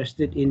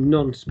interested in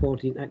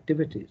non-sporting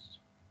activities.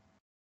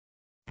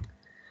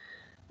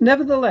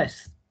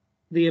 Nevertheless,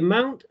 the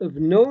amount of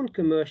known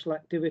commercial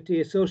activity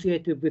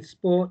associated with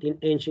sport in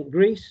ancient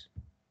Greece,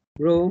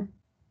 Rome,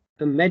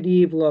 and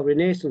medieval or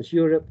Renaissance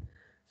Europe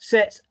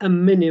sets a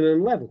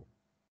minimum level.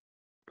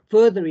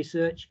 Further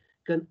research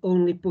can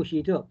only push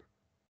it up,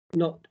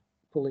 not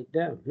pull it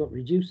down, not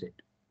reduce it.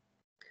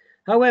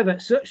 However,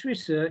 such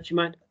research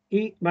might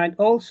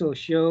also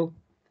show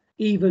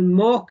even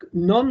more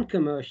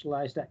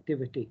non-commercialized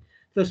activity,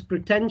 thus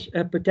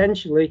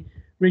potentially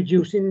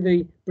reducing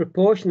the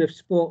proportion of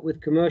sport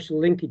with commercial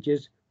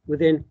linkages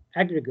within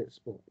aggregate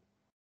sport.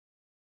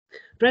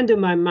 A friend of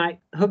mine, Mike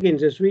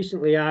Huggins, has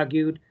recently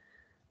argued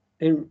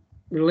in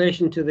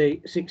relation to the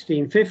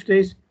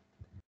 1650s,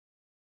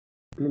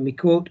 let me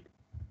quote,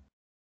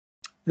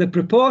 "The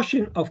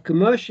proportion of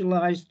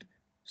commercialized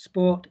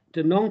sport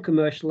to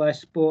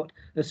non-commercialized sport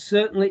has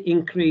certainly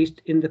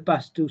increased in the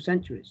past 2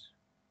 centuries.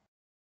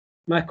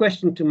 My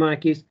question to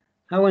Mike is,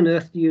 how on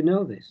earth do you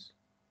know this?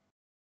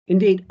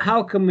 Indeed,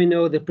 how can we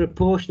know the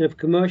proportion of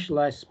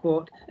commercialized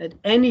sport at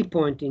any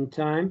point in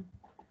time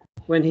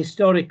when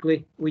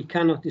historically we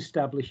cannot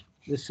establish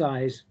the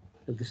size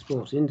of the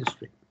sports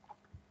industry?"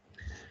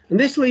 And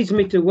this leads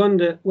me to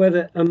wonder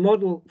whether a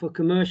model for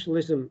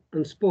commercialism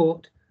and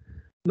sport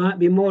might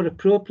be more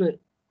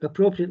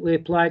appropriately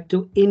applied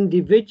to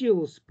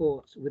individual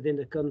sports within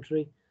a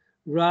country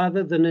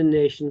rather than a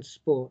nation's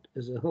sport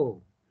as a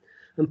whole.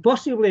 And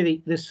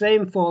possibly the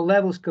same 4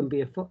 levels can be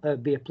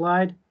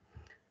applied,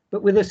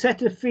 but with a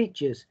set of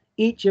features,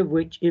 each of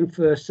which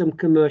infers some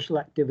commercial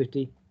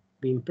activity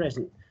being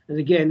present. And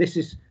again, this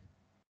is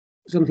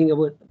something I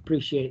would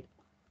appreciate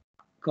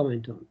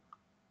comment on.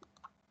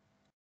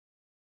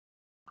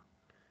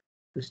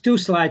 There's 2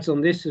 slides on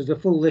this. There's a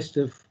full list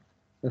of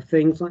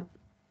things like,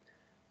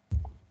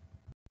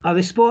 are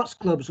there sports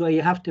clubs where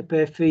you have to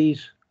pay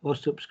fees or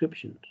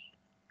subscriptions?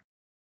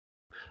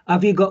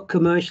 Have you got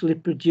commercially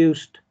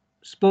produced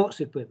sports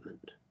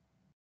equipment?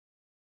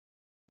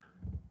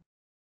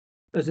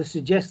 As I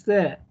suggest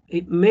there,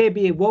 it may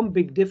be one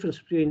big difference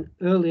between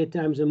earlier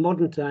times and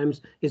modern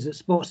times is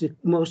that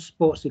most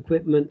sports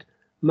equipment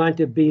might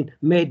have been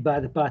made by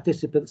the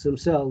participants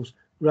themselves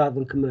rather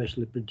than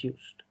commercially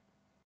produced.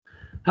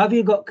 Have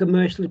you got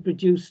commercially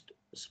produced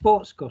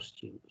sports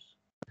costumes?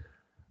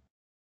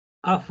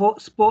 Are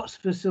sports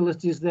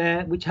facilities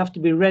there which have to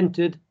be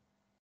rented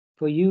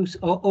for use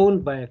or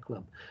owned by a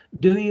club?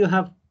 Do you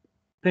have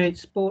paid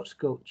sports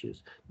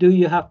coaches? Do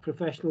you have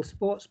professional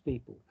sports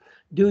people?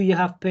 Do you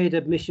have paid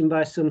admission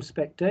by some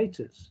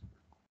spectators?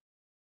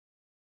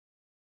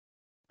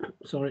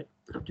 Sorry,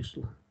 I've just...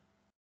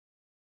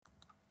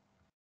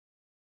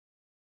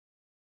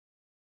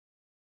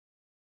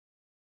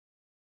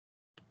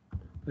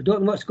 I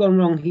don't know what's gone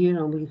wrong here.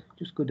 I will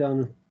just go down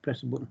and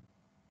press a button.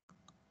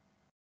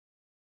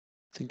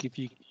 I think if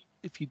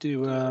you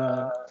do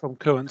from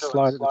current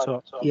slide at the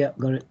top. Yeah,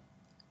 got it.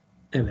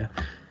 There we are.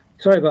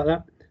 Sorry about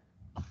that.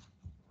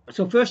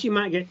 So first you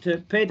might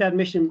get paid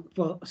admission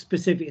for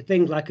specific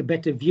things like a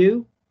better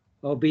view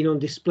or being on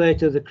display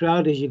to the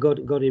crowd as you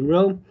got in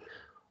Rome,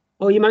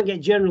 or you might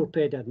get general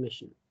paid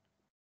admission.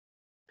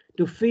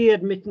 Do fee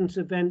admittance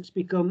events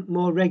become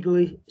more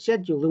regularly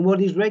scheduled? And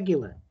what is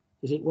regular?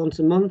 Is it once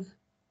a month?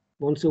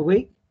 Once a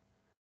week?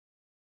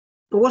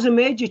 There was a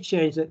major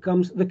change that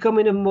comes the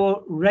coming of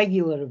more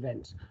regular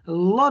events. A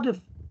lot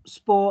of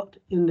sport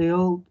in the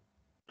old,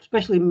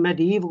 especially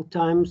medieval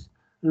times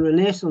and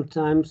Renaissance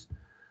times,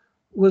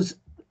 was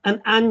an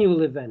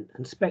annual event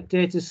and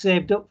spectators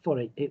saved up for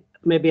it.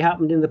 maybe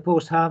happened in the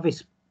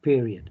post-harvest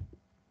period?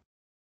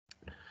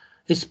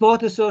 Is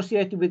sport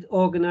associated with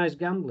organised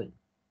gambling?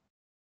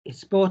 Is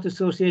sport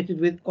associated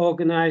with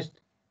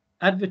organised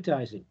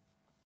advertising?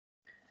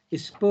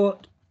 Is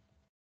sport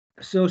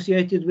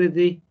associated with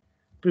the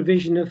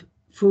provision of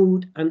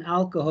food and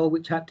alcohol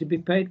which had to be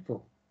paid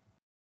for?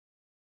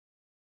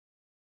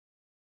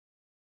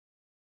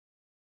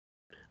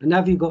 And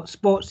have you got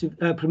sports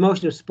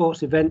promotion of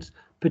sports events,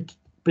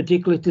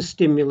 particularly to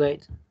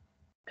stimulate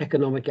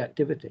economic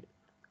activity?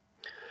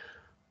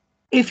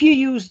 If you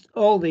used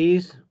all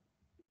these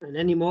and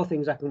any more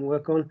things I can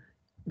work on,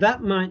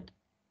 that might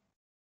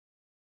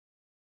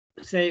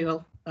say,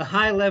 well, a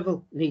high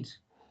level needs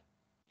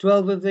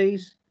 12 of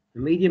these, a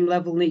medium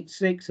level needs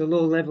 6, a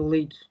low level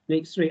needs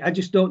 3. I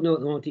just don't know at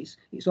the moment.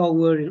 It's all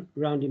whirring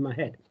around in my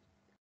head.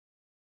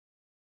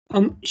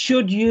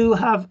 Should you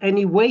have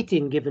any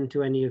weighting given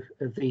to any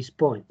of these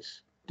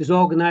points? Does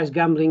organised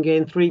gambling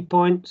gain 3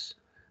 points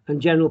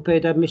and general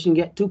paid admission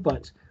get 2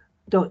 points?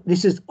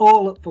 This is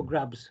all up for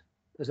grabs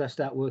as I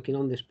start working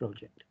on this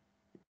project.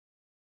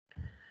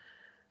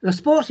 Now,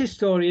 sports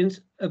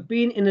historians have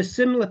been in a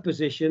similar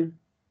position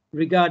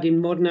regarding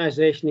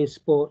modernisation in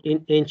sport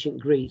in ancient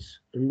Greece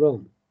and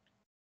Rome.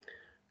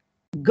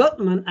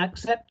 Gutman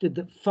accepted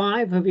that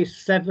 5 of his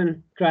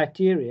 7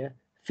 criteria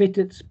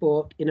fitted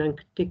sport in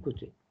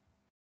antiquity,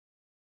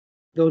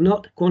 though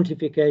not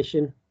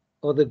quantification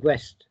or the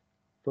quest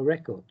for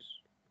records.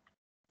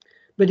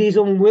 But he's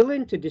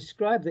unwilling to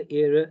describe the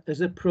era as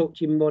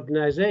approaching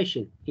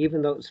modernisation,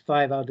 even though it's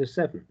 5 out of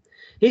 7.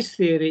 His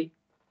theory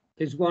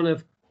is one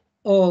of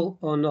all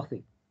or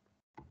nothing.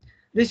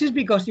 This is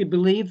because he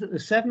believed that the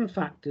 7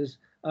 factors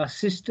are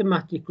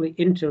systematically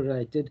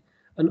interrelated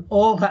and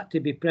all had to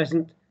be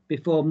present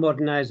before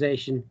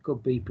modernisation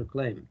could be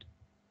proclaimed.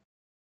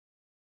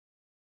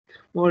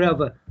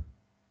 Moreover,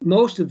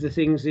 most of the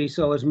things he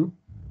saw as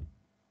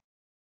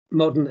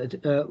modern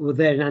were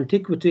there in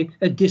antiquity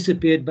had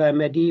disappeared by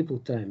medieval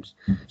times.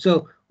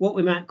 So what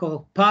we might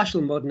call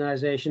partial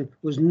modernisation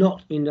was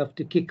not enough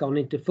to kick on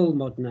into full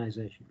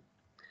modernisation.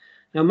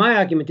 Now, my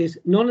argument is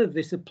none of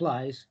this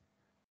applies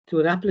to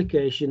an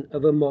application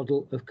of a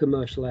model of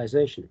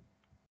commercialisation.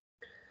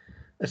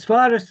 As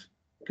far as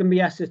can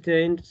be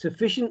ascertained,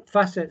 sufficient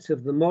facets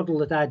of the model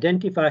that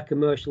identify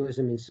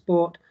commercialism in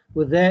sport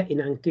were there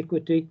in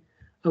antiquity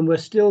and were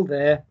still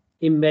there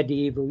in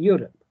medieval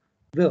Europe,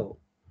 though,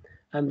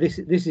 and this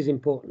is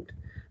important,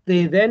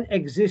 they then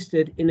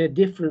existed in a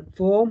different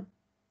form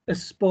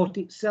as sport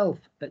itself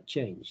had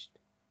changed.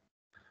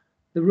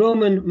 The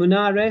Roman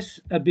munares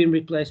had been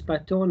replaced by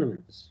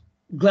tournaments.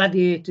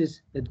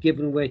 Gladiators had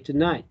given way to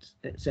knights,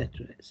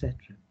 etc., etc.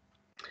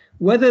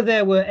 Whether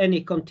there were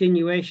any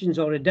continuations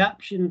or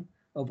adaptation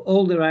of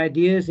older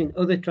ideas in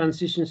other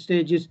transition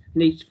stages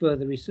needs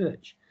further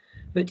research.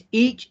 But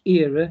each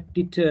era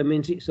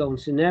determines its own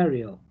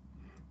scenario.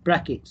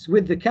 Brackets,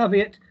 with the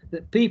caveat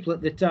that people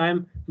at the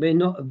time may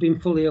not have been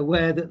fully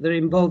aware that they're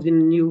involved in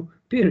a new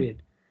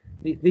period.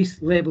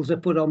 These labels are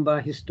put on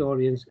by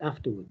historians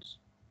afterwards.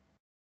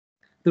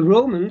 The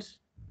Romans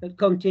had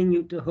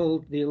continued to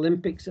hold the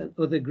Olympics and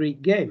other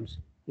Greek games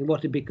in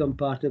what had become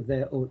part of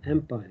their own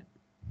empire.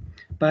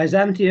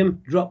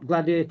 Byzantium dropped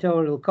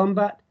gladiatorial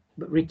combat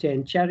but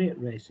retained chariot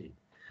racing.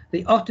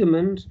 The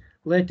Ottomans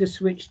later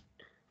switched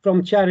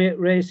from chariot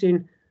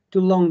racing to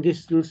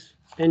long-distance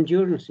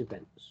endurance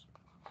events.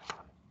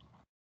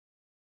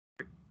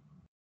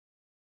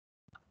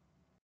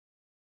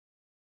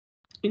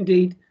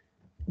 Indeed,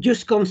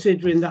 just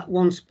considering that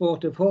one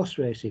sport of horse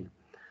racing,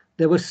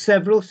 there were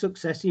several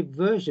successive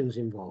versions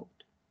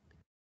involved.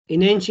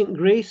 In ancient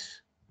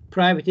Greece,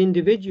 private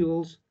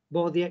individuals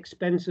bore the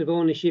expense of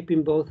ownership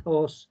in both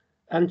horse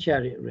and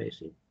chariot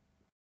racing.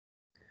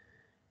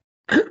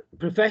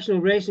 Professional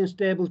racing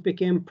stables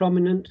became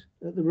prominent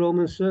at the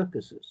Roman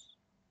circuses.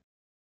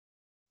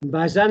 In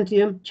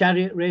Byzantium,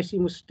 chariot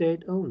racing was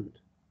state-owned.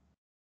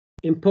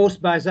 In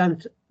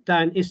post-Byzantine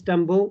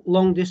Istanbul,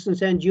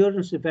 long-distance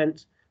endurance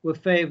events were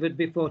favoured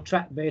before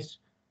track-based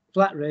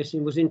flat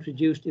racing was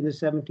introduced in the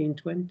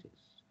 1720s.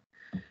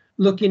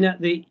 Looking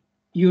at the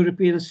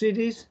European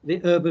cities,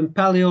 the urban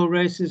palio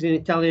races in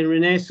Italian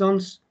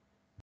Renaissance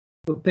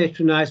were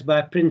patronised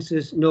by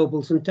princes,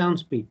 nobles and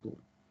townspeople,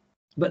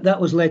 but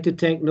that was later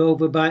taken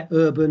over by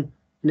urban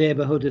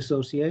neighbourhood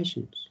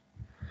associations.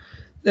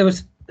 There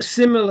was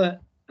similar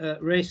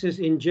races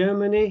in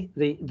Germany,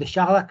 the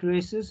Schallach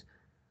races.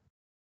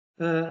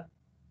 The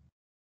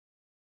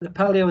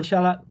palio and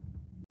Schallach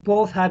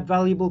both had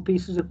valuable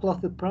pieces of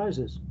cloth as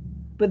prizes,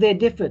 but they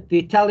differed. The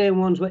Italian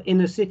ones were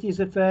inner cities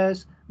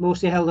affairs,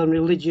 mostly held on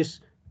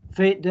religious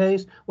fete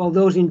days, while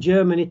those in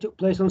Germany took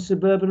place on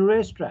suburban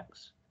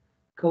racetracks,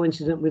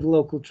 coincident with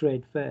local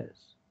trade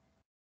fairs.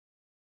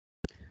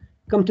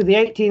 Come to the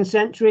 18th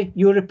century,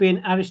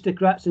 European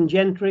aristocrats and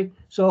gentry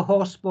saw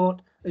horse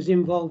sport as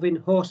involving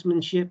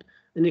horsemanship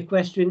and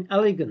equestrian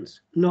elegance,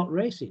 not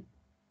racing.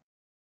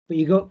 But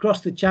you go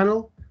across the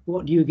channel,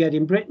 what do you get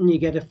in Britain? You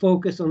get a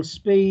focus on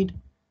speed,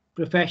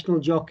 professional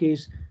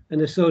jockeys,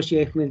 and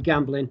association with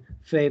gambling,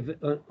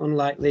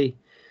 unlikely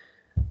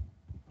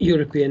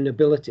European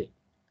nobility.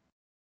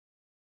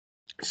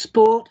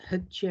 Sport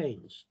had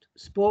changed.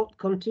 Sport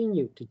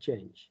continued to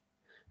change.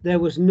 There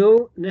was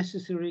no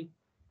necessary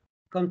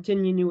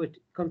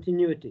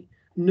continuity,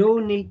 no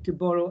need to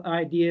borrow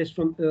ideas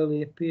from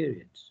earlier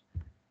periods.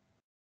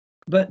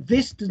 But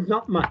this does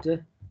not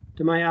matter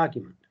to my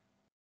argument.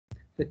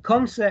 The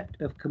concept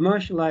of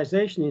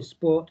commercialization in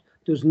sport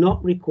does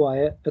not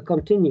require a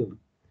continuum,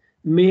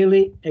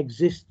 merely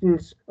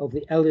existence of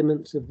the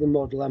elements of the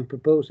model I'm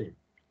proposing.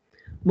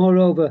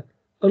 Moreover,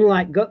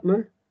 unlike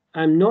Gutman,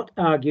 I'm not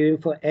arguing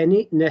for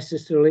any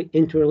necessarily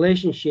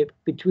interrelationship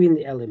between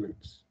the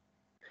elements.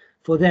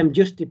 For them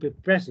just to be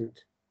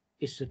present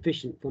is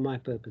sufficient for my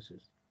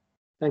purposes.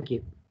 Thank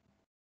you.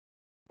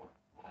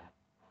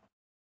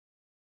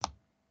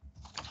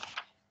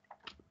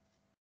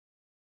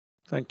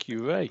 Thank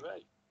you, Ray.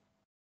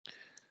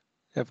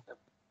 We have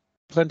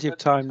plenty of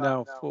time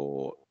now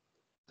for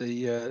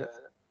the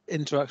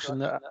interaction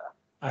that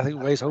I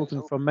think Ray's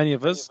hoping from many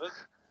of us.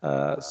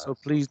 So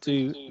please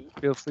do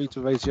feel free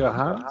to raise your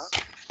hands,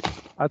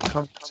 add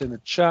comments in the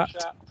chat,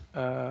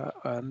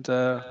 and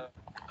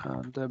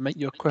make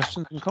your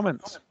questions and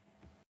comments.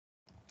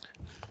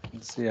 I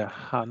can see a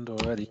hand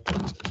already.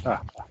 I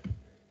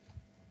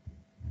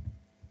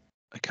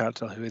can't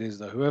tell who it is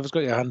though. Whoever's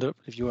got your hand up,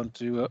 if you want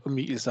to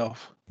unmute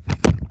yourself.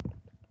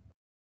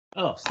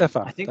 Oh,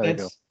 Stefan, I think there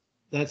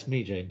that's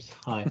me, James.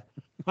 Hi.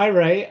 Hi,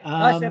 Ray.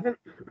 Hi, Stefan.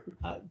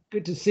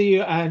 Good to see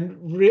you. And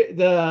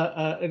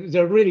it's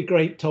a really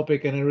great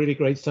topic and a really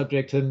great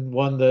subject, and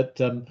one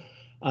that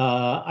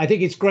I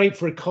think it's great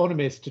for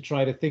economists to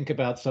try to think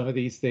about some of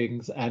these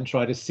things and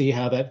try to see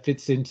how that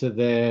fits into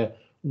their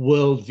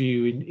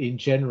worldview in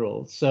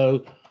general.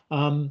 So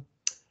there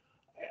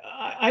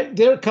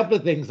are a couple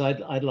of things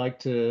I'd like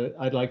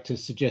to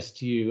suggest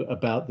to you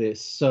about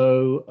this.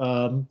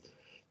 So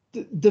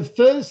the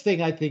first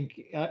thing I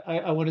think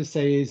I want to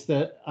say is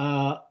that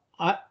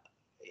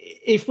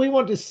if we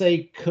want to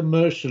say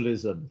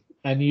commercialism,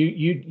 and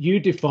you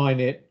define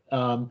it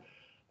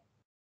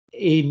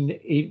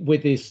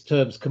with these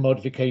terms,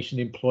 commodification,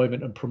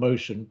 employment, and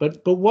promotion,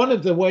 but one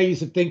of the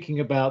ways of thinking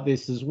about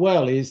this as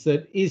well is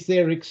that is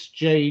there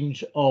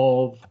exchange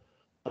of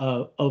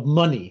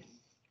money,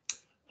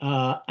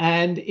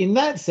 and in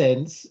that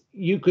sense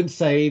you can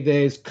say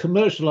there's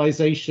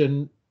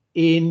commercialization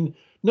in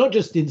not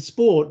just in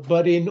sport,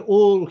 but in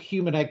all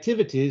human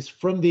activities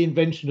from the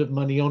invention of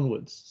money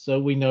onwards. So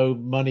we know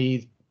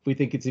money, we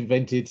think it's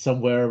invented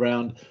somewhere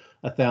around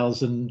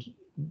 1000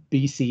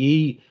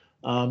 BCE.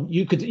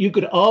 You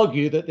could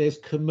argue that there's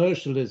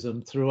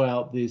commercialism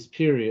throughout this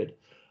period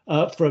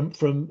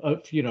from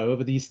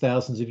over these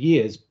thousands of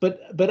years. But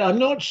I'm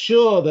not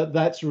sure that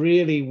that's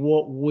really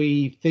what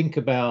we think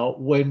about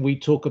when we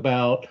talk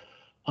about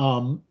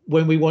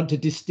when we want to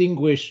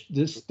distinguish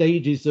the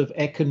stages of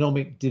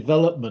economic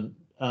development.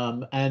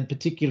 And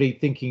particularly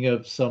thinking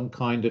of some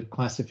kind of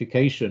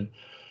classification.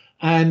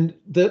 And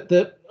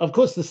of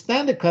course, the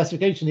standard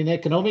classification in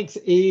economics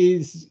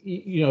is,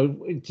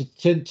 in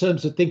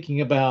terms of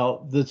thinking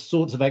about the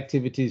sorts of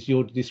activities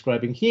you're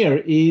describing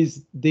here,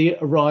 is the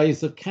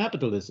rise of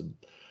capitalism.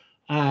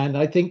 And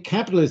I think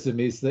capitalism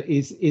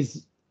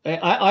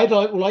I'd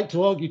like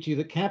to argue to you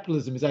that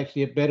capitalism is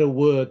actually a better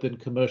word than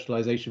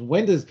commercialization.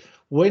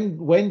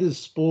 When does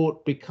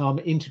sport become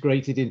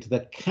integrated into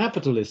the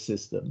capitalist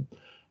system?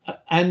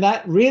 And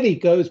that really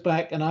goes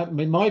back, and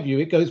in my view,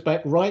 it goes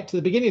back right to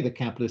the beginning of the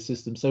capitalist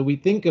system. So we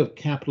think of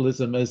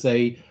capitalism as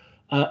a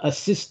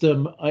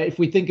system, if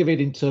we think of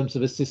it in terms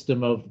of a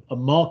system of a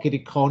market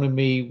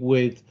economy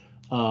with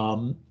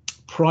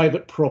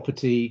private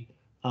property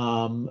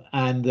and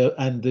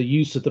the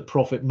use of the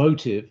profit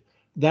motive,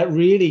 that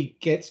really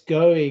gets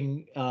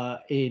going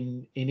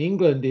in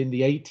England in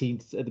the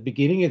at the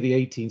beginning of the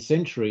 18th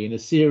century in a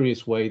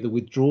serious way, the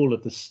withdrawal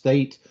of the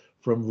state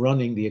from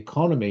running the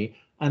economy.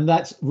 And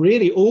that's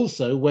really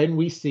also when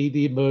we see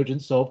the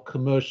emergence of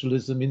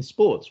commercialism in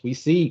sports. We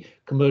see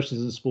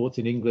commercialism in sports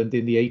in England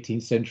in the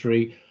 18th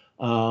century,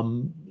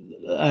 and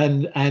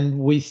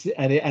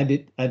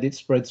it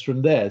spreads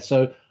from there.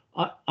 So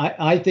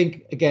I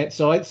think again,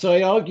 so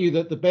I argue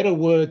that the better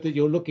word that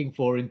you're looking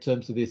for in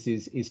terms of this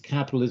is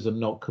capitalism,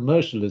 not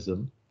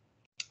commercialism.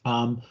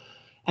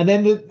 And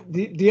then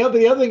the other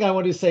thing I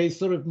want to say is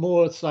sort of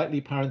more slightly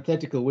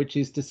parenthetical, which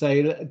is to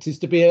say that is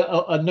to be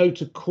a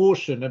note of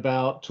caution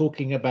about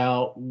talking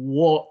about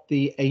what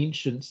the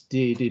ancients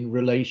did in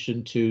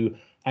relation to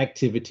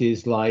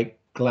activities like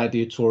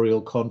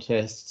gladiatorial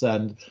contests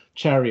and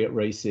chariot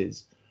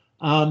races.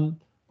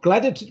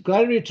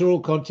 Gladiatorial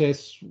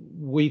contests,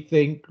 we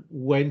think,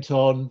 went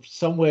on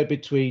somewhere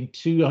between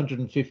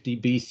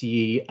 250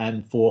 BCE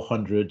and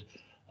 400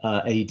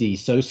 AD,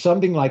 so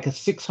something like a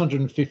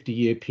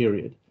 650-year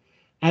period.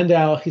 And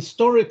our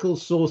historical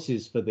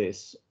sources for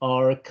this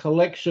are a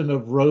collection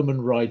of Roman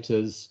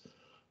writers,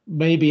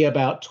 maybe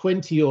about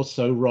 20 or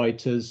so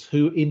writers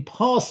who in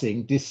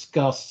passing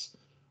discuss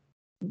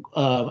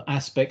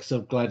aspects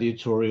of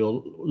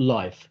gladiatorial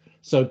life.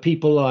 So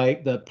people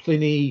like the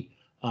Pliny,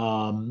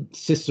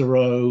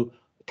 Cicero,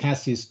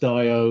 Cassius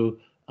Dio,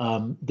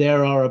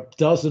 There are a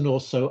dozen or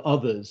so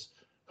others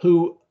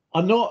who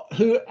are not,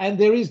 and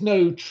there is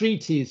no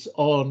treatise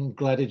on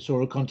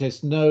gladiatorial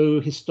contests, no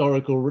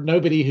historical,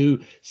 nobody who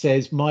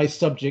says my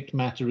subject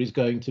matter is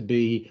going to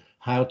be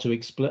how to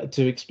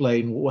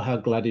explain how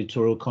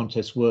gladiatorial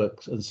contests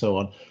works and so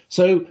on.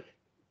 So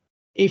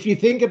if you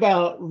think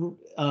about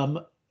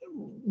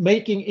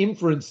making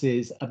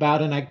inferences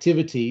about an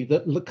activity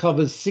that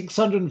covers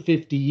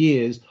 650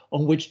 years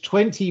on which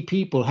 20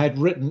 people had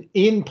written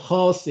in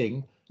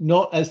passing,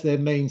 not as their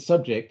main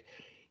subject,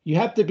 you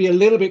have to be a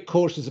little bit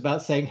cautious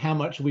about saying how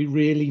much we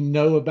really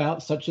know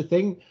about such a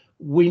thing.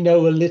 We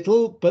know a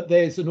little, but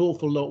there's an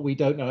awful lot we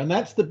don't know. And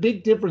that's the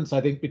big difference,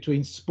 I think,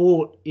 between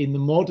sport in the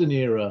modern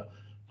era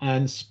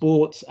and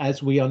sports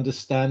as we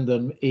understand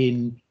them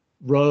in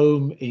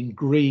Rome, in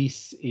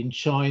Greece, in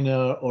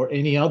China, or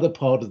any other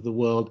part of the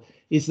world,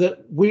 is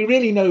that we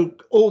really know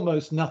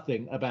almost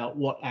nothing about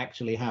what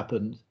actually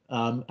happened.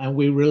 And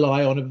we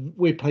rely on,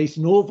 we place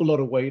an awful lot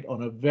of weight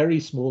on a very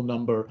small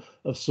number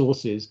of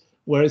sources.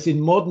 Whereas in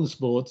modern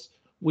sports,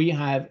 we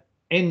have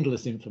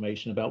endless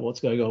information about what's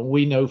going on.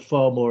 We know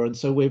far more. And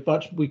so we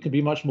can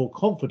be much more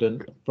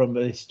confident from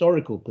a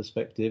historical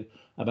perspective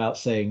about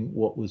saying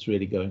what was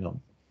really going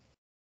on.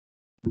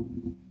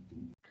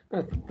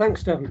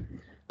 Thanks, Stephen.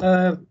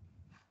 I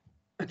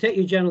take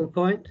your general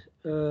point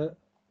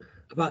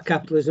about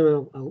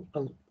capitalism.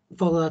 I'll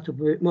follow that up a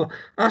bit more.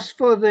 As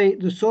for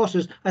the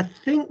sources, I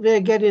think they're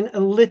getting a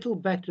little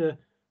better.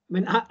 I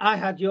mean, I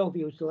had your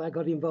views till I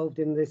got involved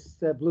in this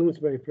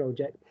Bloomsbury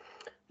project.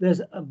 There's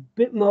a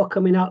bit more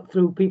coming out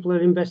through people who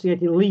are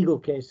investigating legal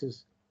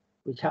cases,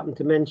 which happen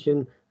to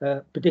mention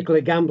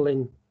particularly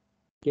gambling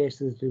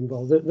cases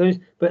involved.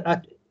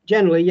 But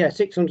generally, yeah,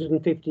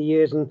 650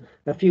 years and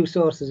a few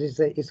sources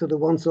is sort of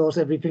one source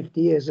every 50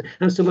 years.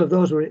 And some of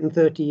those were written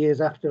 30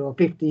 years after or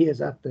 50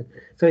 years after.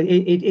 So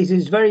it is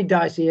a very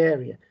dicey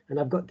area. And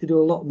I've got to do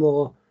a lot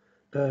more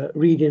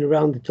reading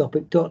around the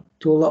topic, talk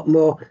to a lot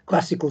more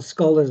classical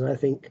scholars, I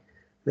think,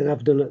 than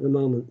I've done at the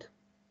moment.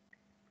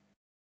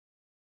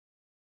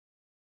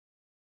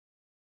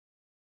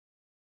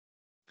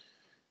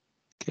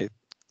 Okay,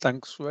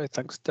 thanks, Ray.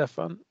 Thanks,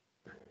 Stefan.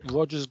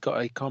 Roger's got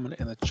a comment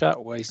in the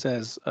chat where he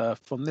says,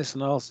 from this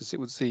analysis, it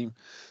would seem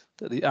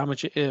that the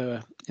amateur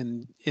era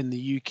in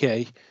the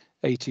UK,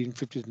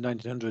 1850 to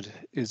 1900,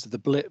 is the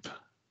blip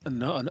and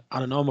not an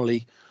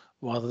anomaly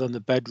rather than the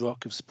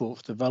bedrock of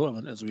sports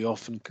development as we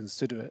often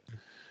consider it.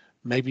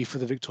 Maybe for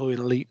the Victorian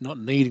elite, not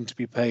needing to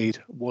be paid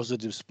was a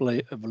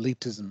display of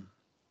elitism.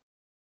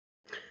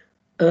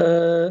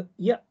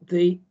 Yeah,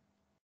 the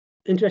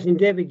interesting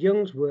David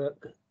Young's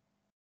work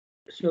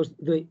shows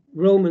the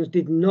Romans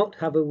did not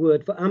have a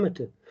word for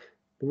amateur.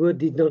 The word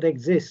did not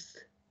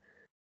exist.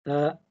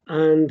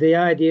 And the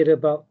idea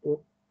about,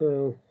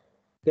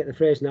 get the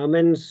phrase now,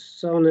 mens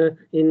sana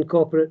in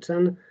corporate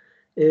sana,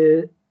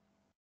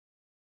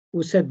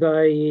 was said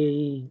by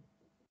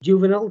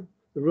Juvenal,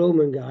 the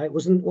Roman guy. It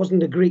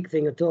wasn't a Greek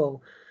thing at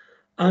all.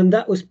 And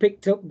that was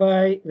picked up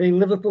by the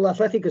Liverpool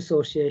Athletic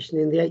Association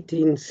in the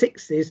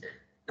 1860s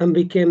and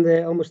became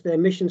almost their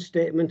mission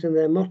statement and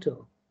their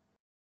motto.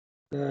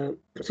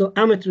 So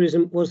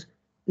amateurism was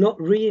not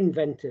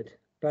reinvented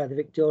by the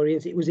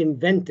Victorians, it was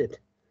invented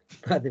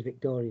by the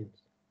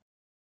Victorians.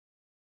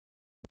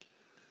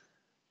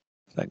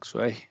 Thanks,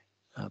 Ray.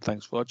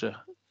 Thanks, Roger.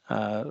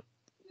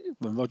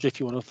 Roger, if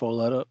you want to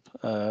follow that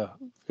up,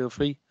 feel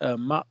free.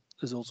 Matt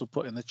has also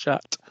put in the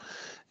chat,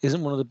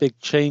 isn't one of the big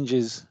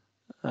changes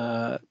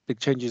to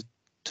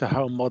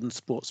how modern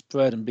sport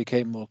spread and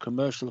became more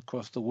commercial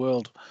across the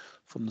world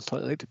from the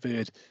slightly later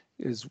period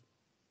is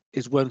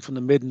when from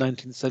the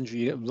mid-19th century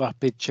you get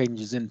rapid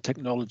changes in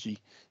technology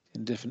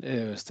in different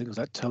eras, things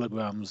like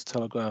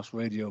telegraphs,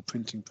 radio,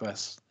 printing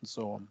press, and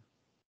so on.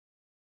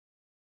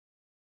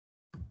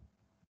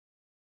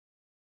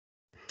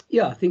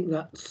 Yeah, I think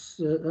that's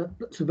a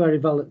very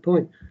valid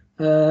point.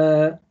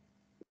 But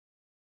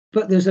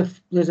there's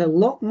a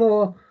lot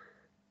more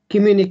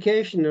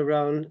communication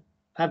around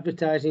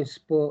advertising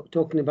sport,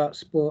 talking about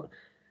sport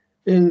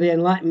in the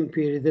Enlightenment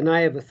period than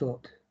I ever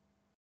thought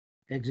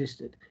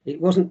existed. It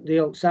wasn't the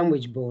old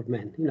sandwich board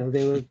men, you know,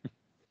 they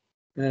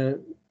were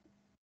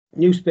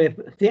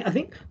newspaper. I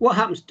think what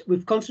happens,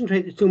 we've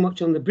concentrated too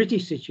much on the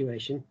British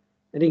situation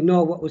and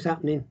ignore what was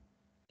happening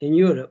in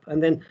Europe,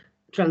 and then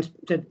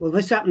said, well,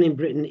 this happened in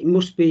Britain, it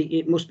must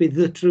be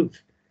the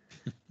truth.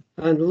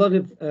 And a lot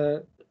of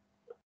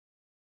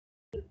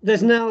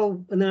there's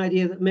now an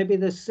idea that maybe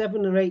there's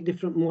 7 or 8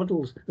 different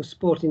models of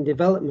sporting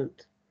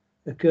development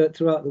occurred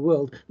throughout the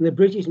world, and the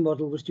British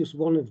model was just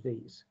one of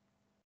these.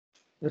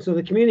 And so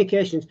the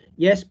communications,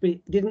 yes, but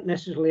it didn't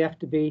necessarily have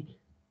to be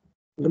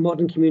the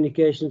modern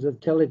communications of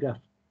telegraph,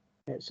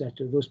 etc.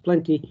 There was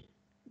plenty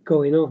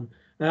going on.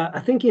 I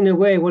think in a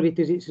way what it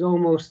is, it's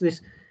almost this,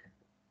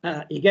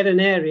 you get an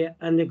area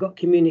and they've got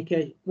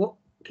communication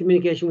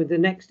with the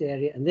next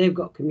area, and they've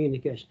got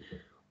communication.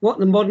 What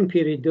the modern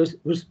period does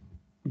was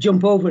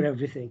jump over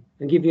everything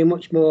and give you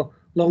much more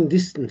long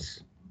distance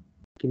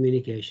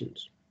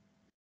communications.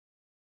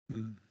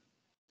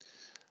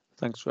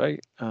 Thanks, Ray,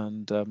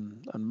 and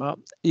Mark.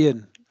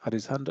 Ian had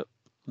his hand up,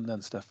 and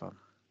then Stefan.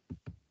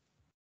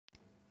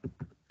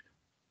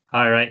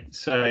 All right.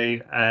 So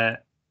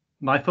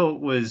my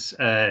thought was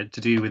to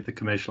do with the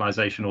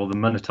commercialization or the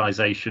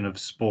monetization of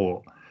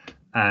sport,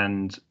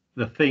 and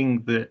the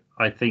thing that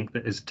I think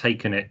that has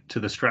taken it to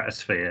the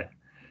stratosphere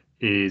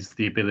is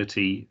the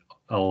ability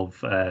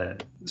of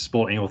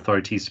sporting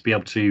authorities to be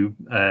able to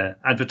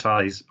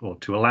advertise or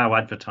to allow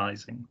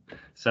advertising,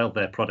 sell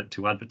their product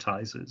to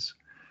advertisers.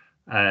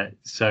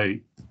 So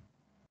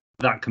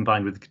that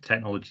combined with the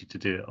technology to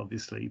do it,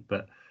 obviously.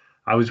 But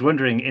I was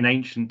wondering, in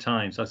ancient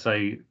times, I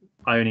say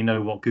I only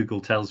know what Google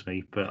tells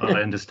me, but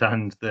I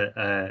understand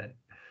that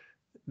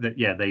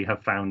yeah, they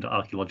have found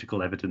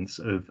archaeological evidence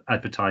of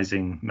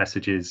advertising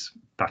messages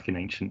back in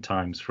ancient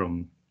times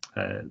from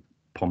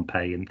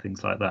Pompeii and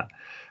things like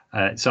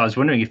that. So I was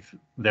wondering if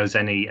there was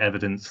any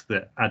evidence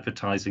that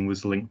advertising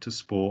was linked to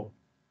sport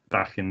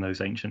back in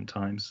those ancient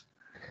times.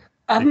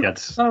 I haven't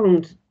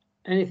found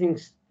anything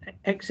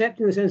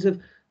except in the sense of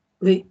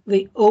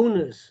the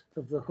owners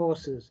of the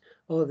horses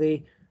or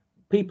the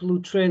people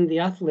who train the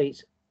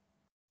athletes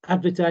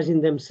advertising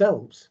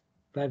themselves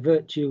by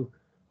virtue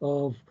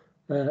of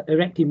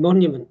erecting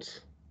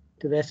monuments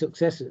to their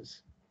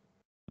successors.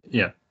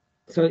 Yeah.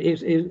 So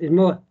it's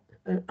more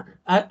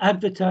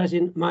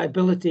advertising my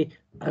ability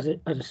as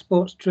a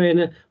sports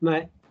trainer.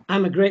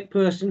 I'm a great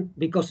person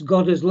because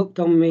God has looked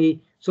on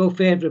me so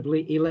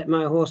favourably. He let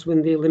my horse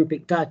win the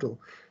Olympic title.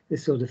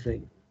 This sort of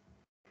thing.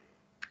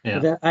 Yeah.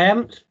 But I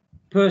haven't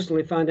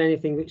personally found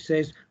anything which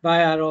says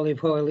buy our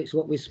olive oil. It's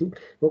what we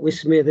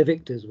smear the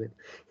victors with.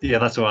 Yeah,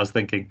 that's what I was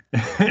thinking.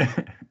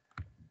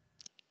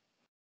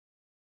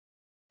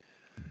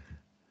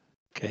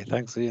 Okay,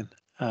 thanks, Ian.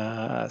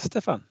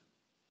 Stefan.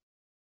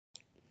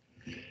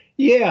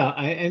 Yeah,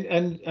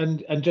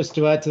 and just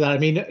to add to that, I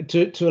mean,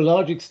 to a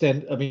large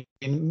extent, I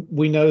mean,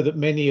 we know that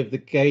many of the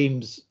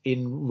games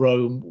in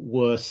Rome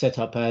were set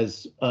up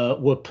as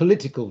were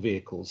political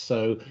vehicles.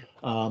 So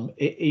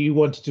you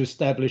wanted to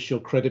establish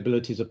your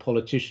credibility as a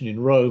politician in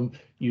Rome,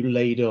 you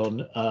laid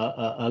on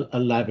a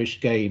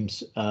lavish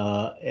games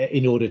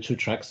in order to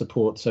attract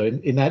support. So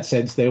in that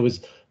sense, there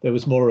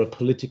was more a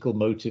political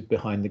motive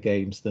behind the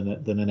games than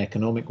an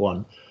economic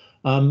one.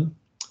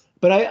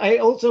 But I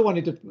also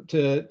wanted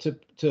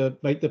to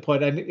make the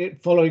point,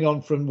 and following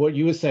on from what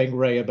you were saying,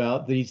 Ray,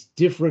 about these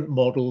different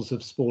models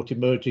of sport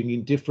emerging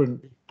in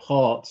different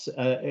parts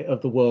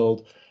of the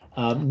world,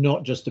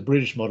 not just a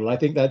British model. I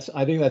think that's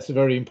a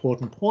very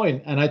important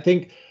point, and I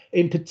think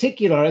in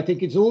particular, I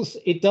think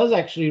it does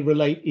actually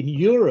relate in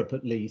Europe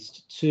at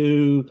least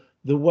to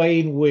the way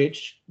in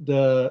which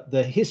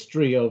the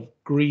history of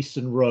Greece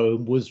and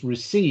Rome was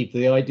received,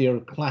 the idea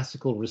of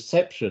classical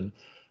reception,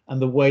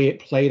 and the way it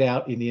played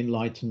out in the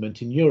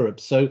Enlightenment in Europe.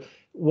 So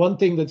one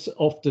thing that's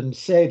often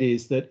said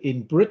is that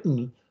in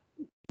Britain,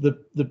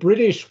 the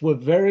British were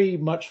very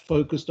much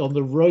focused on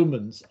the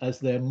Romans as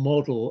their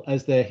model,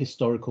 as their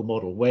historical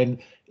model. When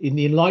in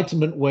the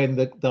Enlightenment, when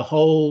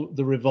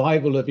the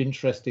revival of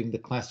interest in the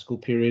classical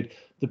period,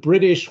 the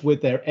British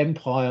with their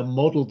empire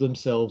modeled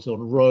themselves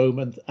on Rome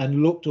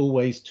and looked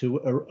always to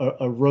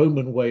a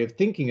Roman way of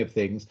thinking of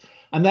things.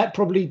 And that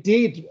probably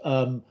did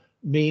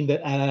mean that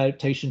an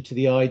adaptation to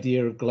the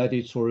idea of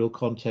gladiatorial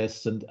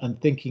contests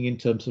and thinking in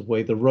terms of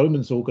way the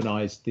Romans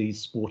organized these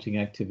sporting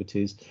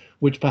activities,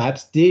 which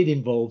perhaps did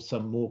involve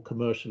some more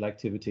commercial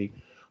activity.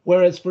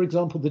 Whereas, for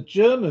example, the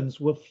Germans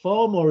were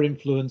far more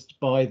influenced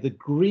by the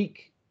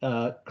Greek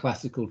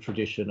classical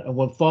tradition and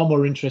were far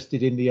more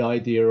interested in the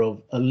idea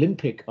of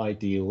Olympic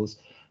ideals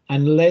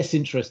and less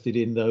interested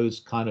in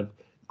those kind of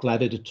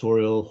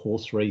gladiatorial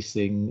horse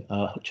racing,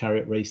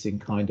 chariot racing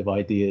kind of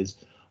ideas.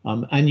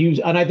 And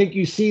I think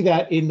you see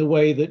that in the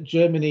way that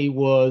Germany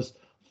was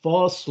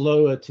far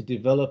slower to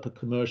develop a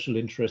commercial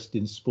interest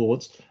in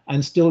sports,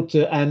 and still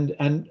to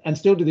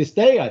this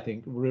day, I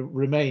think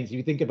remains. If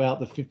you think about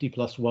the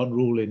 50+1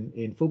 rule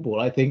in football,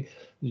 I think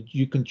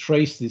you can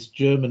trace this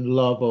German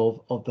love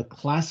of the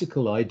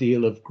classical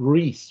ideal of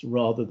Greece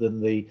rather than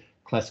the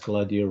classical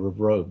idea of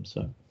Rome.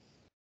 So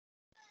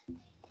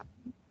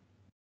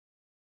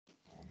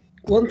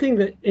one thing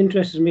that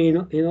interests me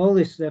in all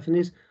this, Stefan,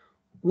 is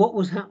what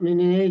was happening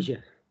in Asia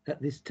at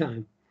this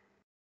time.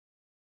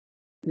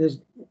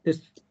 There's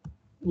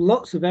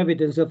lots of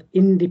evidence of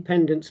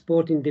independent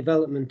sporting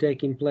development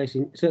taking place,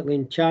 certainly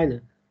in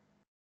China,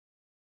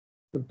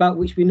 about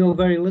which we know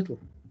very little.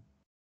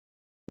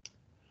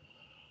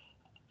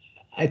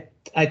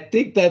 I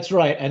think that's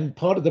right. And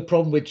part of the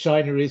problem with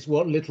China is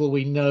what little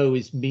we know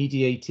is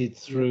mediated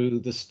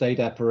through the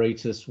state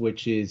apparatus,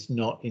 which is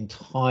not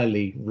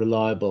entirely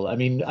reliable. I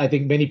mean, I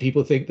think many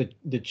people think that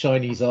the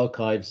Chinese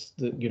archives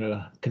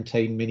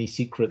contain many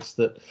secrets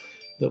that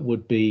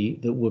would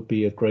be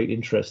of great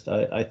interest.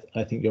 I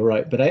think you're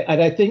right. But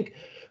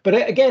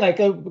again, I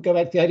go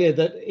back to the idea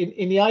that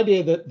in the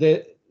idea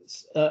that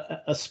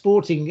a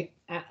sporting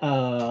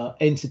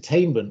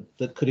entertainment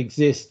that could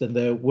exist, and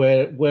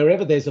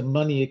wherever there's a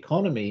money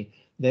economy,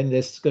 then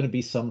there's going to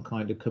be some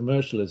kind of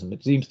commercialism.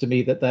 It seems to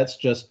me that that's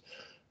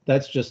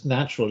just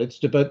natural.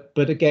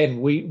 But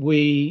again,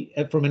 we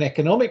from an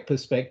economic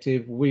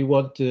perspective,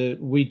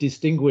 we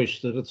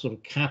distinguish the sort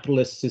of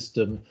capitalist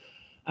system,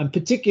 and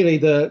particularly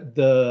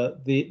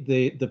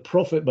the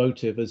profit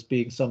motive as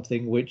being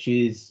something which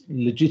is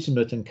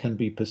legitimate and can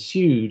be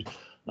pursued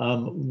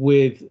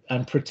with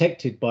and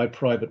protected by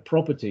private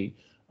property,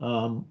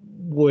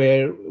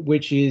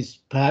 which is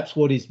perhaps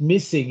what is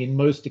missing in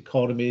most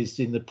economies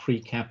in the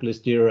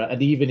pre-capitalist era,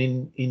 and even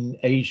in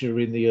Asia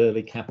in the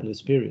early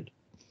capitalist period.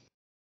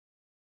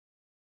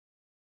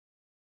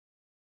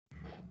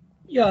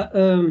 Yeah,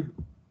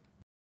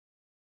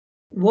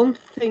 one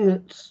thing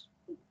that's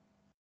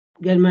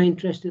getting my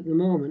interest at the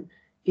moment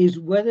is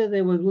whether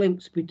there were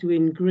links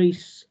between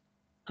Greece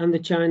and the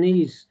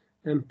Chinese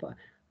Empire.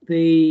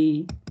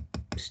 The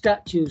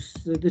statues,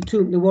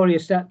 the warrior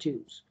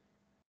statues,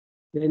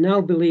 they now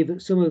believe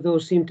that some of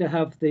those seem to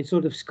have the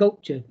sort of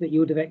sculpture that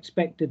you would have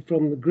expected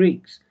from the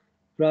Greeks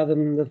rather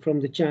than from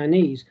the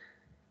Chinese.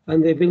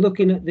 And they've been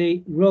looking at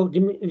the road.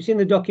 Have you seen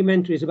the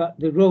documentaries about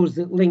the roads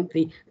that link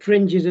the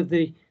fringes of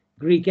the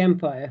Greek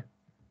Empire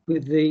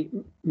with the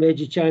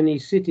major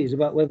Chinese cities,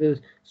 about whether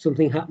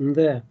something happened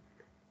there?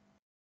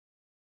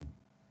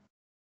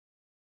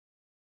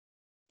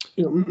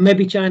 You know,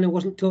 maybe China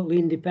wasn't totally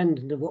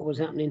independent of what was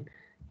happening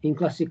in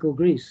classical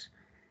Greece.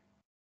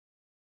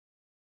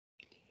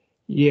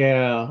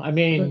 Yeah, I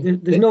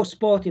mean, there's no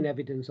sporting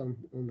evidence on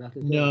that.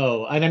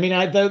 No, and I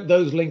mean,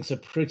 those links are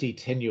pretty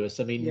tenuous.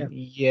 I mean,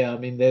 yeah, I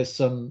mean, there's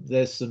some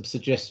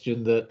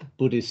suggestion that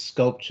Buddhist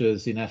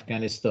sculptures in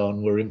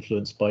Afghanistan were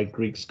influenced by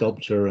Greek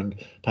sculpture, and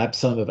perhaps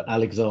some of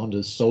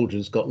Alexander's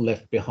soldiers got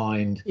left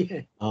behind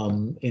in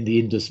the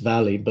Indus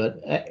Valley. But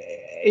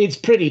it's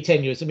pretty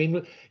tenuous. I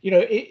mean, you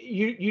know,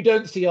 you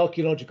don't see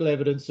archaeological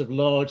evidence of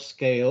large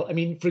scale. I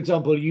mean, for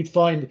example, you'd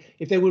find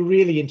if there were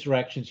really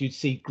interactions, you'd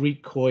see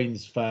Greek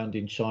coins found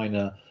in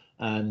China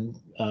and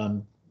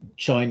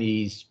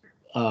Chinese,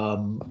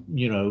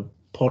 you know,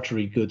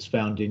 pottery goods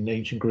found in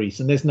ancient Greece,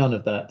 and there's none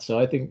of that. So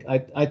I think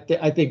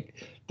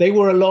there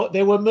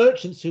were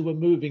merchants who were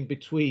moving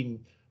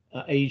between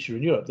Asia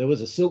and Europe. There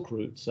was a Silk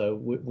Route, so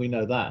we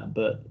know that.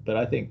 But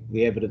I think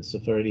the evidence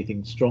for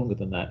anything stronger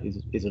than that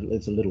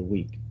is a little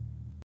weak.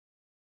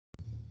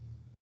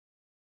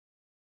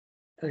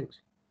 Thanks.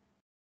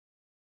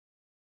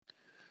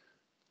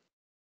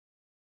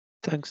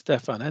 Thanks,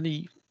 Stefan.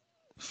 Any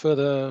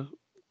further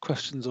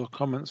questions or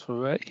comments for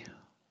Ray?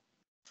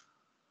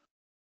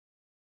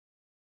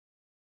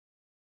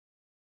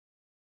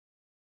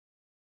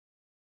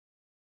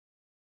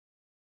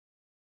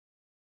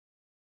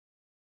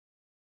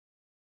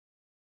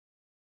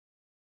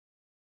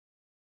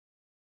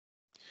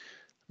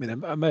 I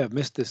mean, I may have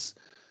missed this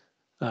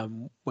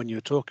when you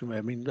were talking, Ray.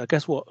 I mean, I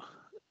guess what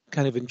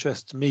kind of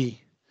interests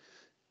me,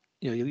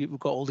 you know, you've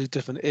got all these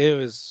different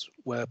areas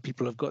where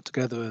people have got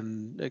together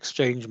and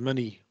exchanged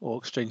money or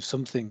exchanged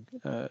something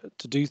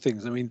to do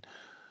things. I mean,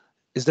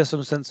 is there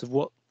some sense of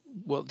what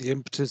the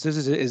impetus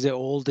is? Is it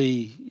all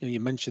the, you know, you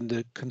mentioned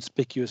the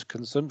conspicuous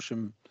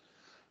consumption,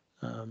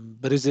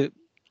 but is it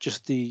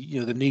just the, you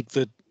know, the need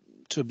to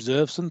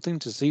observe something,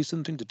 to see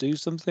something, to do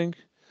something?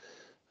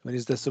 I mean,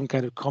 is there some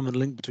kind of common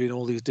link between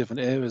all these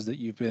different areas that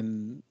you've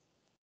been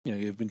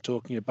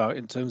talking about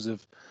in terms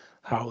of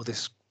how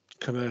this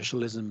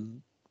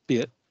commercialism, be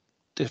it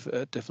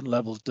at different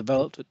levels,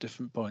 developed at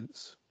different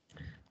points?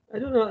 I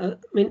don't know. I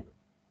mean,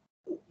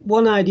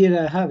 one idea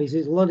that I have is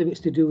a lot of it's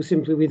to do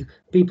simply with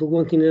people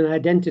wanting an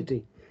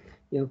identity.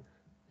 You know,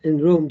 in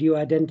Rome, do you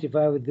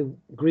identify with the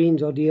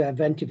Greens or do you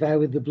identify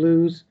with the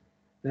Blues?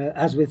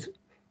 As with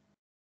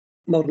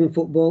modern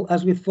football,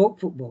 as with folk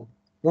football,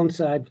 one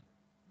side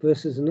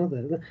versus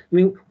another. I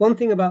mean, one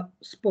thing about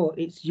sport,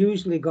 it's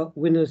usually got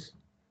winners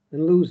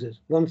and losers,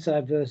 one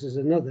side versus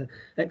another,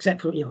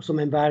 except for, you know, some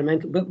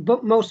environmental,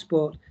 but most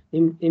sport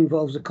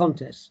involves a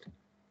contest,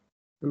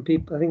 and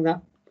people, I think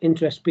that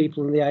interests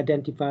people and they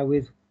identify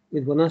with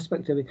one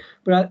aspect of it.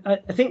 But I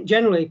think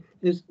generally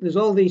there's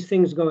all these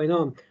things going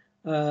on.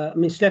 I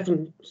mean,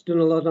 Stefan's done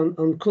a lot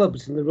on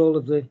clubs and the role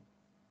of the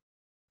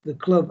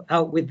club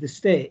out with the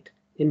state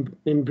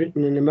in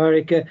Britain and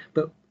America,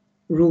 but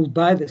ruled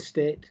by the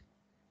state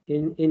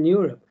in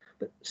Europe.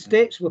 But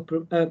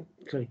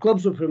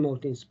clubs were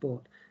promoting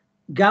sport.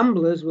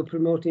 Gamblers were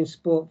promoting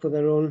sport for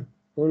their own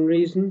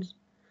reasons.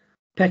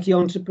 Petty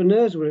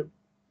entrepreneurs,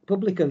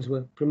 publicans,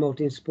 were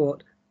promoting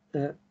sport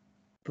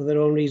for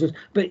their own reasons.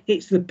 But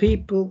it's the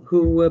people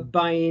who were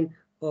buying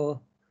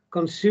or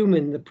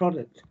consuming the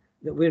product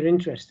that we're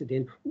interested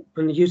in.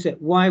 And as you said,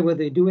 why were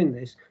they doing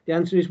this? The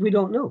answer is we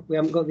don't know. We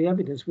haven't got the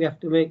evidence. We have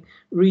to make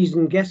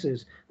reasoned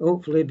guesses,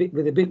 hopefully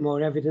with a bit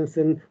more evidence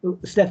than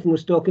Stefan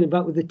was talking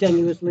about with the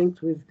tenuous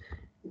links with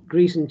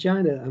Greece and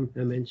China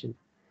I mentioned.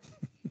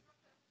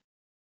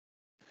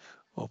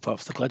 Or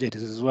perhaps the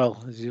gladiators as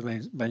well, as you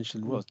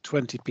mentioned,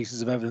 20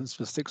 pieces of evidence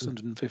for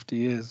 650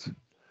 years.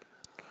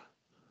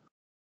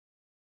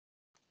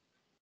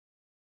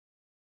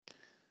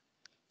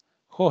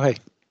 Jorge.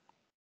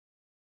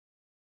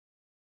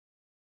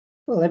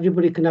 Well,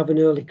 everybody can have an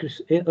early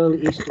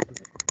Easter.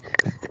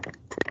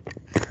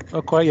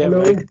 Oh, quite yet,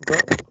 Hello. Ray.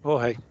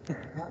 Jorge.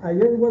 I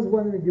just was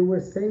wondering, you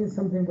were saying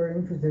something very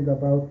interesting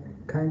about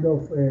kind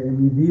of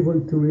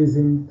medieval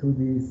tourism to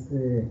these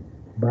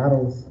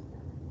battles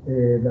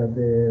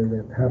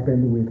that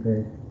happened with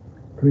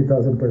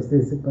 3,000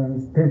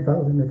 participants,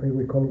 10,000 if I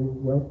recall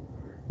well.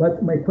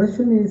 But my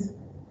question is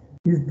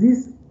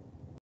this,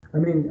 I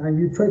mean, and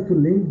you try to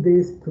link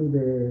this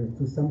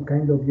to some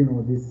kind of,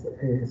 this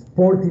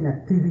sporting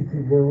activity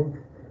world,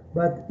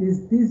 but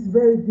is this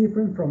very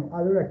different from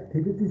other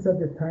activities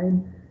at the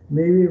time?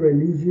 Maybe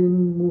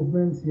religion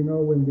movements,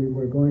 when they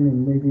were going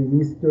in maybe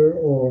in Easter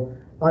or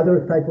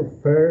other type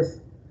of fairs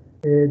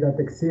that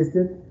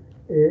existed.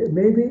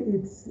 Maybe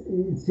it's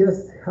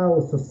just how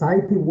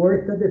society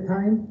worked at the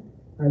time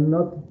and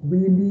not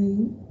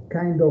really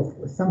kind of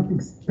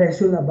something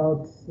special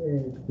about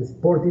the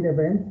sporting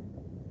event.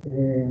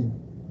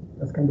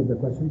 That's kind of the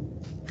question.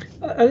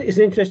 It's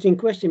an interesting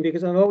question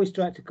because I've always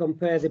tried to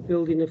compare the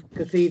building of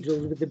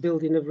cathedrals with the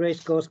building of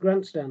racecourse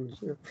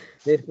grandstands.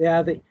 They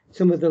are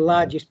some of the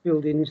largest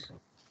buildings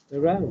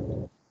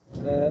around.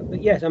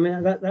 But yes, I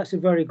mean, that's a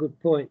very good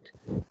point.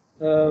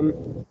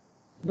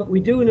 But we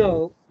do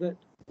know that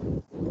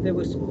there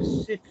were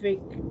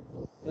specific,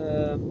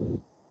 well,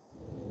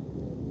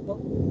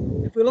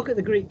 if we look at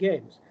the Greek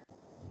games,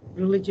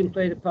 religion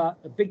played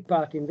a big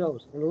part in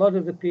those. And a lot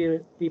of the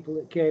people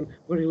that came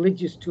were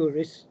religious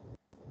tourists,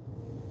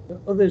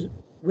 others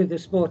with a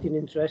sporting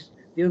interest,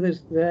 the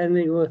others then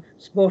they were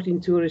sporting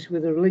tourists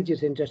with a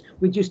religious interest.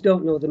 We just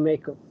don't know the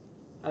makeup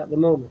at the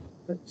moment.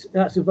 But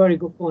that's a very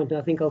good point.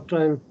 I think I'll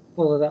try and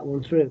follow that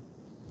one through.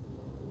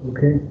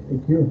 Okay,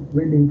 thank you.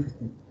 Really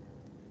interesting.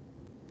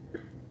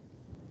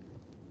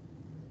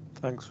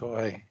 Thanks,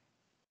 Jorge.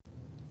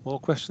 More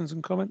questions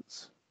and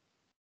comments?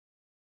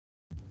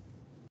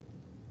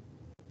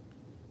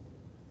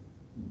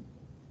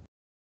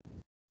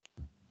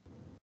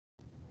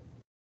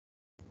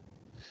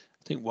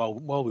 I think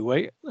while we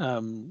wait,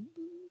 I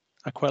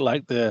quite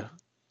like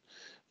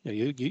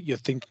you're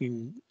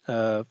thinking,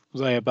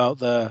 Ray,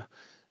 about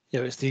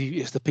it's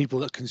the people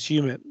that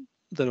consume it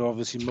that are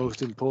obviously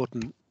most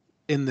important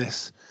in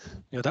this.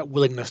 That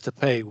willingness to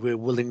pay. We're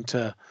willing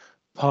to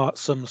part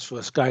sums for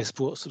a Sky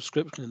Sports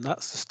subscription, and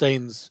that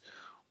sustains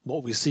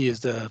what we see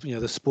as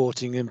the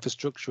sporting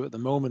infrastructure at the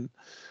moment.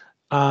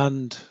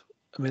 And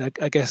I mean,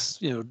 I guess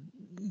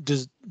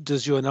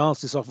does your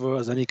analysis offer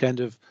us any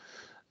kind of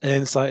an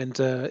insight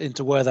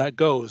into where that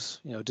goes?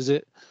 Does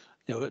it,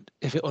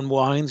 if it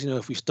unwinds,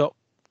 if we stop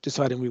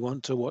deciding we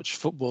want to watch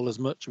football as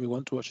much and we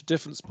want to watch a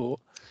different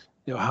sport,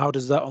 how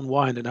does that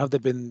unwind? And have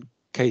there been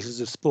cases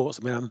of sports?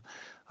 I mean,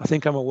 I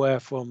think I'm aware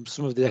from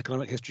some of the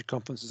economic history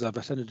conferences I've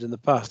attended in the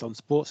past on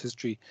sports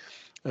history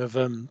of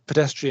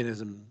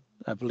pedestrianism.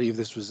 I believe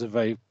this was a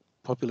very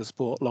popular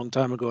sport a long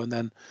time ago and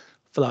then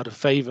fell out of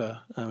favor.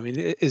 I mean,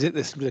 is it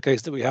simply the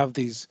case that we have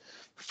these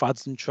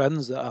fads and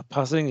trends that are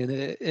passing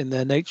in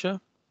their nature?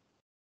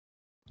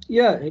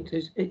 Yeah,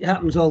 it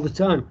happens all the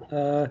time.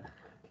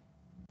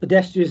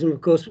 Pedestrianism,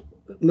 of course,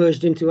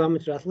 merged into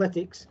amateur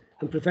athletics,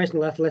 and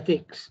professional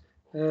athletics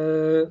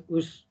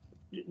was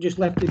just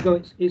left to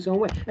go its own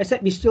way.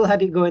 Except you still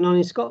had it going on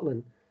in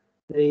Scotland.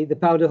 The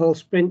powder hole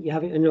sprint, you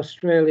have it in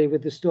Australia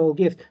with the stall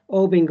gift,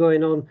 all been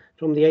going on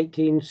from the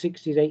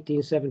 1860s,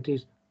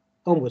 1870s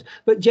onwards.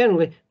 But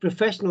generally,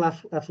 professional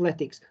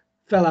athletics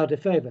fell out of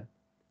favour.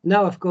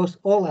 Now, of course,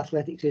 all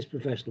athletics is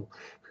professional,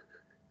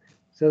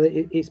 so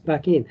it's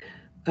back in.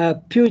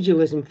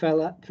 Pugilism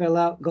fell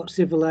out, got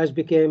civilized,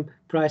 became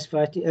prize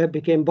fighting,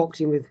 became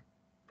boxing with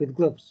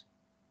gloves.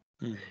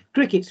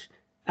 Cricket's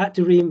had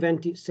to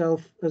reinvent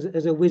itself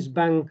as a whiz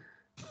bang,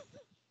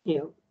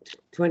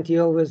 20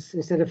 overs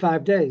instead of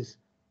 5 days.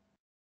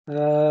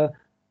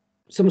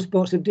 Some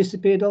sports have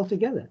disappeared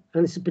altogether,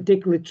 and this is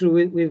particularly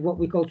true with what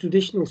we call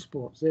traditional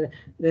sports.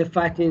 They're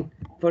fighting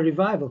for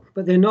revival,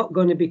 but they're not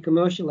going to be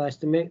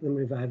commercialized to make them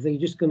revive. They're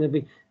just going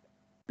to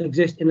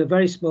exist in a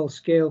very small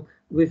scale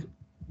with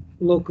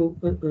local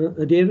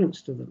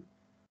adherence to them.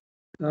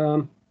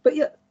 But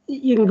yeah,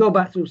 you can go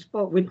back through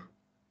sport. We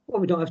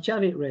don't have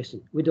chariot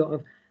racing. We've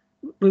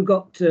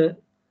got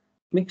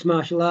mixed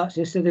martial arts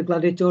instead of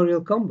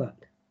gladiatorial combat.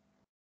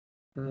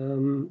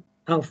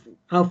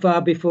 How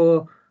far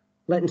before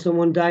letting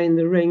someone die in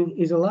the ring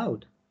is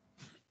allowed?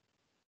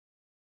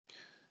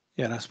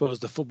 Yeah, and I suppose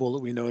the football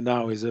that we know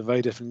now is a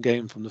very different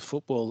game from the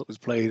football that was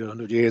played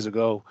 100 years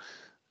ago,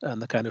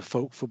 and the kind of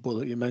folk football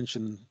that you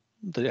mentioned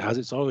that it has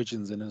its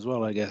origins in as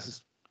well, I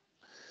guess.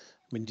 I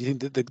mean, do you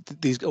think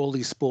that all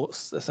these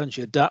sports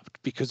essentially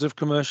adapt because of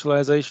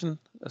commercialization,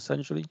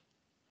 essentially?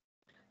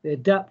 They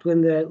adapt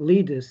when their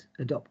leaders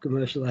adopt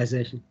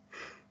commercialization.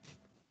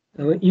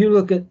 I mean, you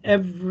look at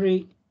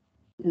every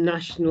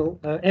international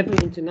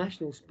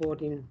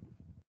sporting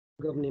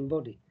governing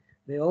body.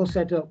 They all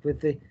set up with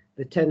the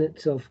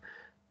tenets of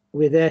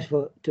we're there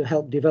to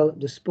help develop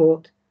the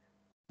sport.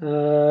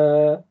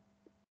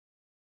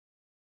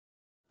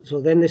 So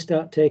then they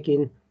start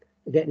getting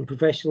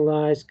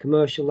professionalized,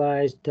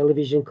 commercialized,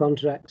 television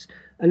contracts,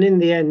 and in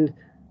the end,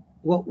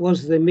 what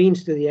was the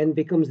means to the end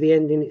becomes the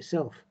end in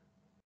itself.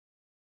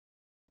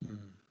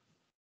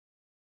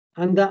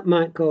 And that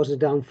might cause a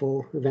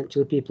downfall.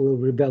 Eventually, people will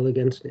rebel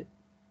against it.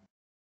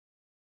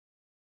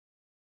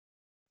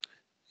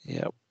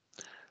 Yeah.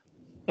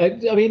 I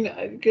mean,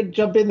 I could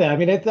jump in there. I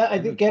mean,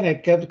 again,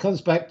 it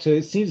comes back to,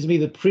 it seems to me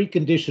the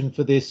precondition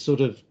for this sort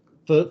of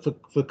for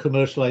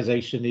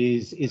commercialization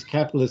is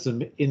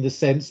capitalism, in the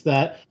sense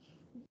that,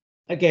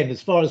 again,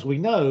 as far as we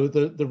know,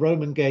 the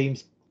Roman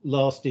games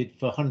lasted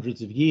for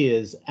hundreds of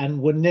years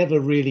and were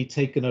never really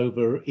taken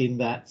over in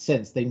that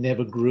sense. They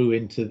never grew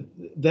into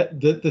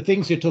the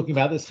things you're talking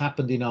about that's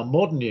happened in our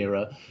modern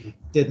era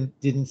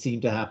didn't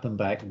seem to happen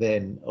back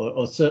then,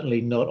 or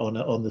certainly not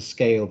on the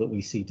scale that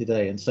we see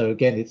today. And so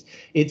again,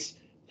 it's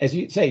as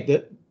you say,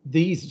 that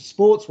these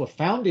sports were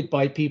founded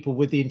by people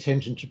with the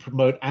intention to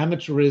promote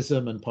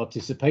amateurism and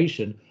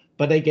participation,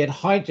 but they get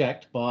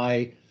hijacked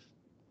by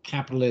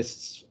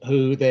capitalists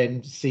who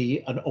then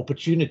see an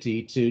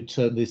opportunity to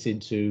turn this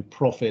into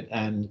profit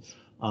and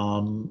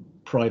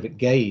private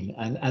gain,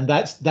 and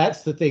that's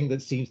the thing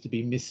that seems to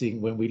be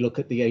missing when we look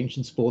at the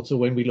ancient sports, or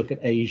when we look at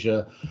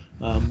Asia.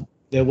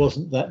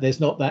 There's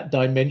not that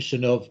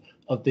dimension of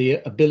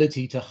the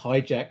ability to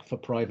hijack for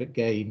private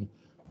gain,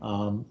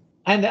 and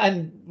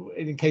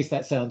in case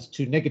that sounds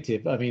too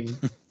negative, I mean,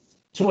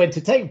 to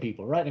entertain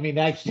people, right? I mean,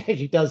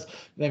 actually does.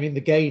 I mean, the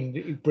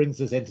gain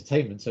brings us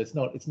entertainment, so it's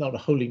not a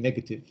wholly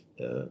negative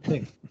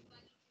thing.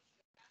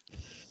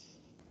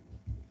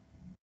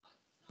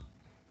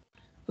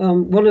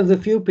 One of the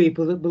few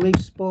people that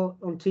believes sport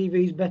on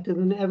TV is better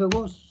than it ever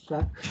was.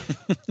 So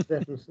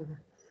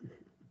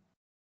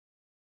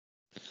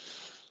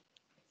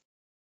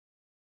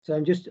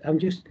I'm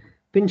just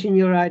pinching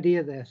your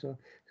idea there. So.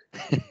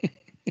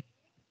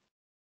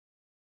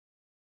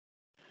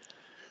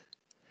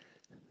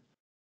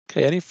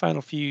 Okay, any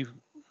final few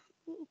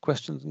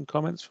questions and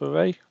comments for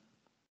Ray?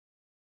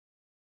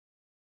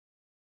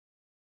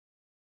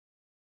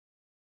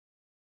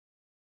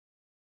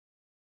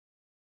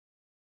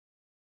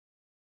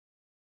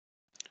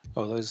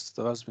 Oh, there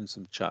has been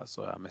some chat,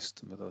 so I missed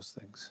some of those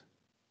things.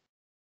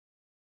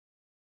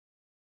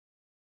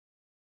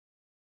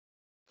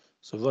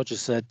 So Roger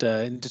said,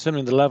 in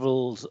determining the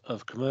levels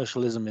of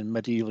commercialism in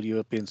medieval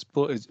European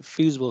sport, it's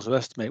feasible to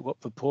estimate what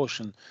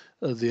proportion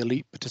of the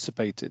elite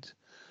participated.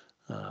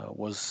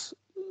 Was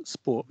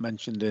sport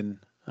mentioned in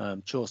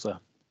Chaucer?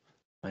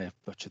 I have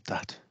butchered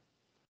that.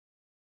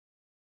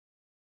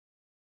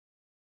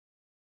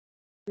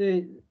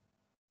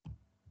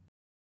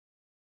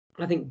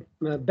 I think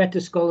better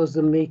scholars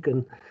than me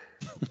can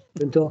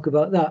talk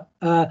about that.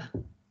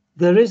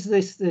 There is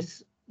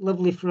this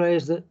lovely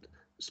phrase that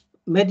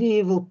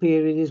medieval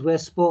period is where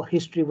sport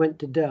history went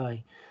to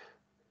die.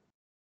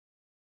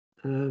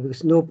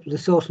 Because the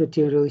source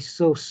material is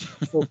so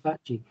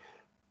patchy.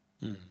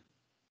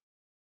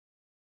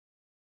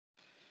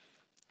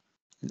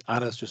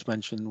 Anna's just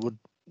mentioned,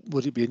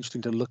 would it be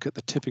interesting to look at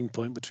the tipping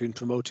point between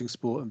promoting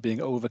sport and being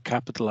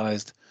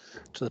overcapitalized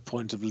to the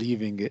point of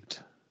leaving it?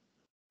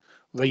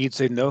 Ray, you'd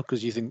say no,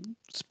 because you think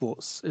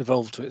sports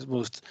evolved to its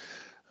most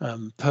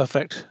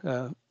perfect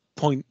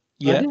point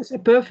yet. I didn't say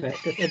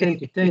perfect, I said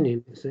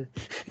entertaining.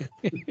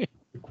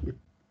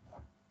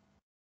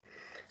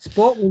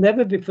 Sport will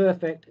never be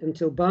perfect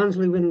until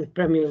Barnsley win the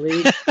Premier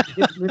League,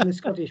 Hibs win the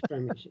Scottish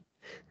Premiership.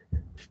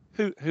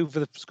 Who for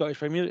the Scottish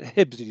Premier League?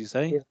 Hibs, did you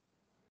say?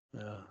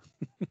 Yeah.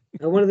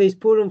 And one of these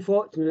poor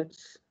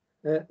unfortunates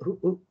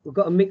who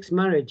got a mixed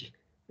marriage.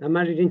 I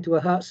married into a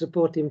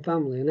heart-supporting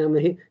family, and I'm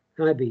a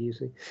Hibby, you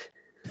see.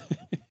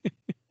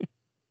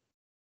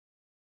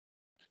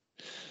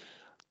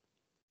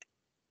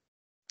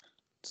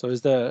 So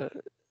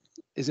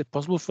is it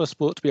possible for a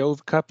sport to be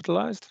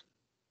overcapitalized?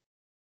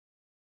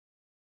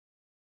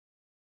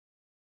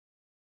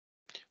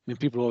 I mean,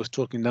 people are always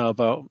talking now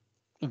about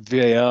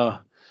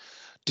VAR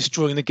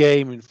destroying the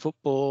game in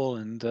football,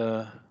 and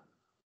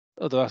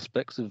other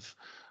aspects of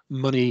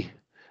money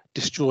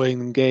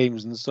destroying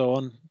games and so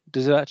on.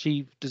 Does it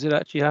actually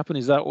happen?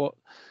 Is that what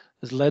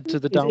has led to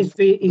the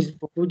downfall?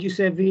 Would you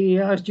say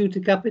VAR is due to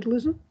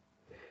capitalism?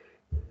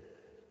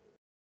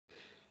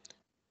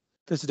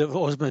 There's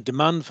always been a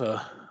demand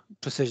for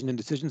precision in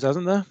decisions,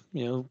 hasn't there?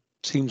 You know,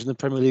 teams in the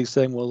Premier League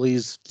saying, well,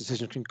 these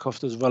decisions can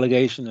cost us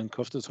relegation and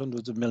cost us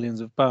hundreds of millions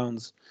of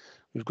pounds.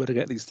 We've got to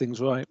get these things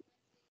right.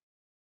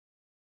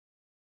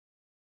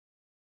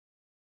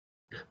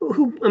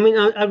 I mean,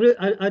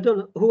 I don't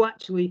know who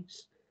actually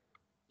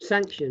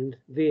sanctioned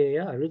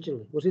VAR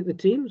originally. Was it the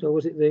teams or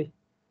was it the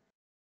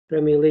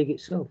Premier League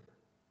itself?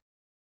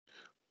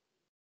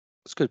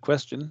 That's a good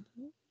question.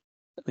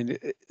 I mean,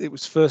 it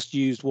was first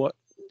used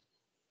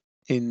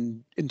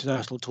in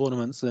international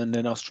tournaments and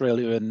in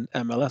Australia and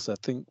MLS, I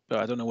think, but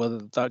I don't know whether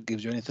that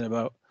gives you anything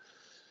about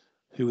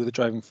who were the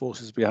driving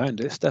forces behind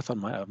it. Stefan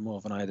might have more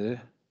of an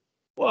idea.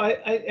 Well,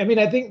 I mean,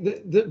 I think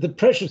the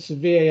pressure to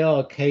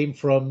VAR came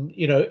from,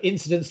 you know,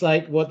 incidents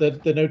like what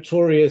the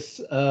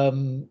notorious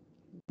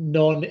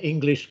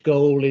non-English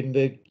goal in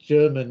the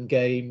German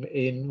game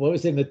in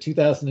the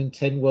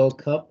 2010 World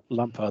Cup.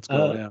 Lampard's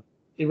goal, yeah.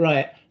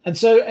 Right. And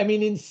so, I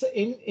mean,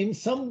 in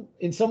some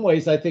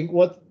ways, I think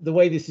the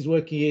way this is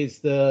working is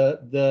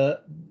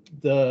the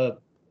the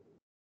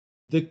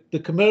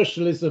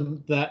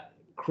commercialism that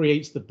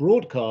creates the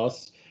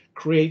broadcasts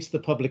creates the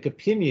public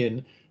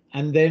opinion,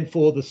 and then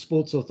for the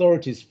sports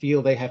authorities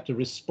feel they have to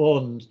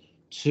respond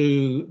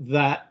to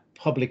that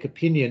public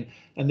opinion,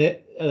 and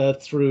that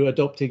through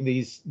adopting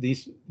the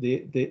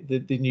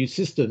new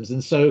systems.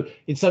 And so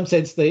in some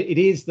sense it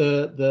is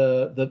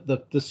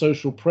the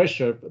social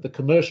pressure, the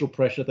commercial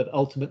pressure, that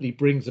ultimately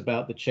brings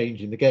about the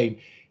change in the game,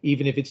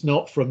 even if it's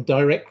not from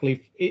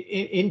indirectly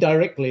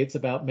it's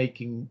about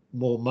making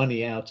more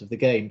money out of the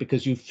game,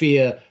 because you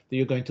fear that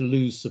you're going to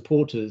lose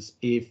supporters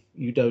if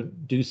you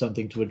don't do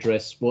something to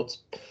address what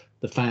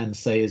the fans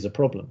say is a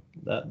problem.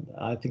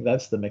 I think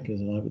that's the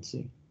mechanism I would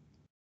see.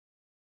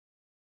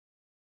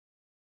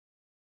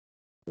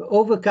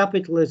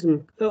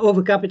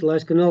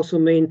 Overcapitalized can also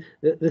mean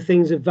that the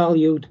things are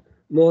valued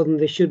more than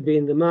they should be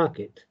in the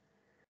market.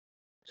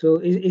 So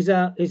is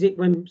it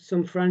when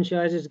some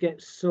franchises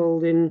get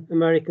sold in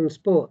American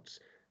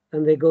sports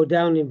and they go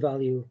down in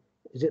value?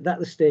 Is it that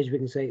the stage we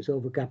can say it's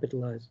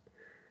overcapitalized?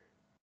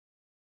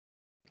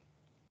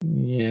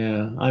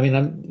 Yeah, I mean,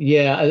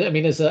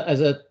 as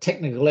a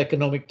technical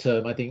economic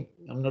term, I think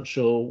I'm not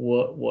sure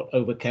what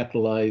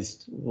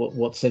overcapitalized,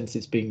 what sense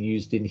it's being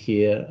used in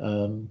here.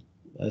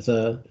 Is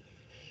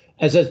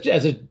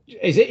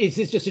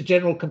this just a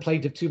general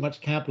complaint of too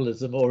much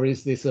capitalism, or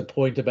is this a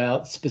point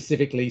about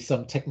specifically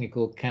some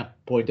technical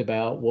point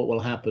about what will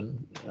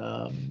happen,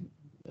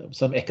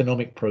 some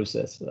economic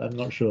process? I'm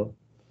not sure.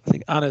 I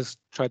think Anna's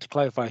tried to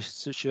clarify.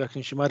 She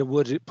reckons she might have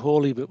worded it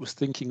poorly, but was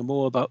thinking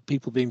more about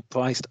people being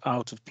priced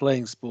out of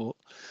playing sport,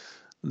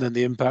 and then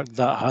the impact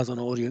that has on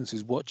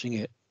audiences watching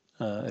it.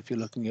 If you're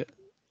looking at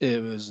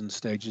eras and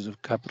stages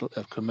of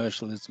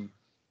commercialism.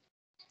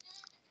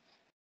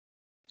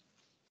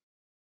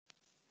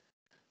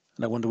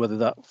 And I wonder whether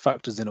that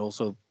factors in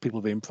also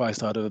people being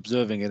priced out of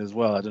observing it as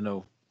well. I don't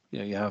know.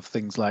 You have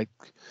things like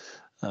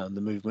the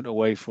movement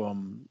away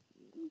from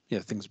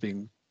things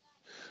being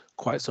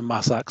quite some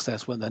mass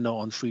access when they're not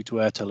on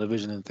free-to-air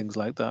television and things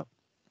like that.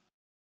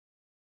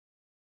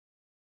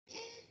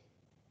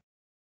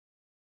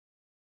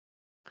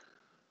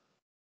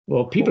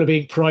 Well, people are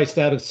being priced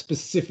out of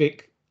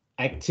specific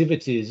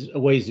activities,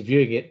 ways of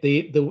viewing it.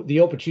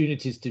 The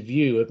opportunities to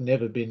view have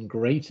never been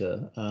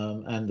greater,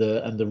 and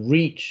the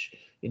reach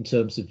in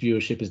terms of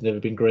viewership has never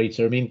been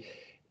greater. I mean,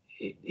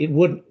 it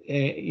would,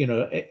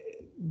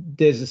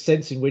 there's a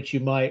sense in which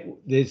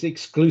there's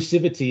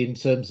exclusivity in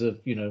terms of,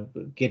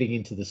 getting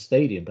into the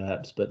stadium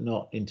perhaps, but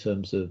not in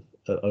terms of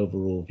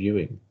overall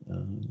viewing.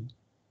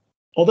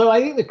 Although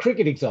I think the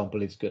cricket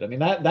example is good. I mean,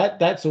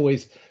 that's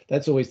always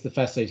the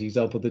fascinating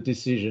example, the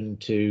decision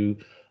to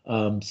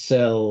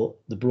sell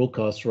the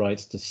broadcast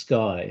rights to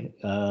Sky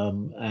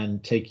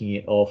and taking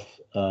it off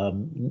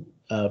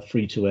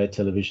free-to-air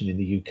television in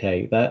the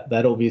UK.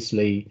 That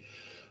obviously,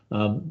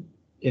 and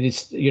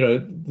it's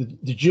the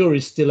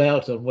jury's still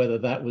out on whether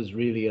that was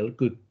really a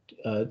good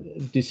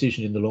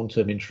decision in the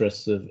long-term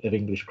interests of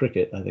English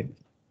cricket, I think.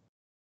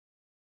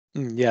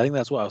 Yeah, I think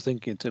that's what I was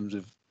thinking in terms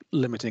of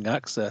limiting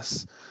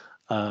access.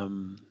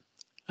 I've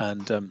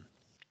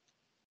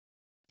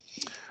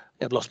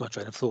lost my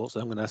train of thought, so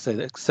I'm going to say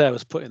that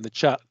Sarah's put in the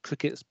chat,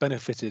 cricket's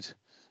benefited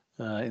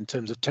in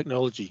terms of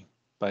technology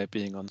by it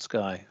being on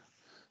Sky.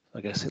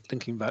 I guess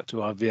linking back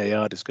to our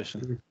VAR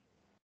discussion.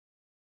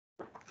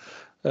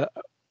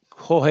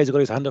 Jorge's got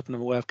his hand up, and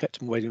I'm aware I've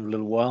kept him waiting for a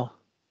little while.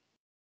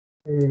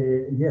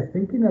 Yeah,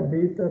 thinking a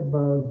bit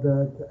about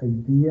that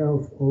idea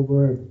of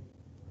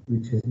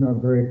which is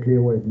not very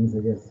clear what it means, I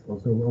guess,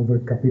 also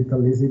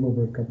overcapitalism,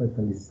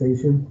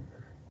 overcapitalization.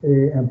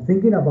 I'm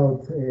thinking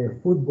about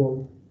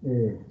football,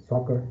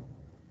 soccer.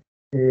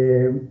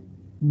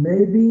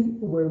 Maybe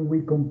when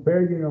we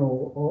compare,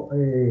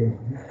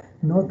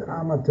 not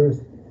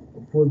amateurs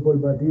football,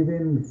 but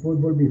even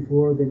football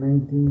before the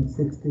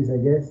 1960s, I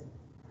guess,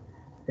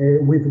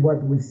 with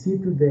what we see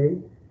today,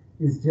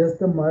 it's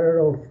just a matter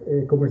of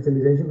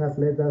commercialization has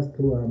led us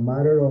to a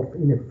matter of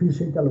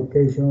inefficient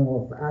allocation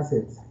of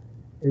assets.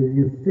 If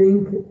you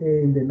think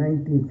in the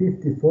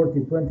 1950s,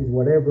 40s, 20s,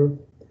 whatever,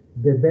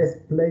 the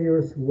best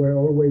players were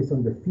always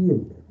on the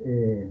field,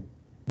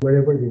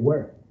 wherever they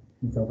were,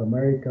 in South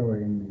America or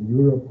in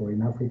Europe or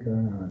in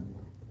Africa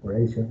or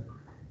Asia.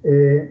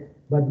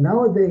 But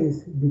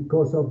nowadays,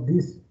 because of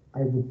this,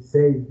 I would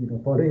say,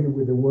 following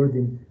with the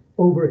wording,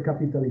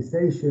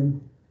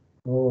 overcapitalization,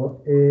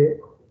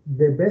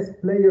 the best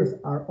players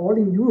are all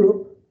in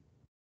Europe,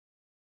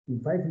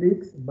 in 5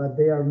 leagues, but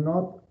they are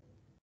not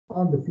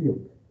on the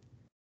field.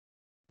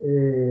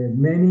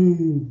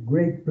 Many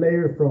great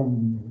players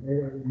from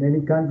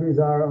many countries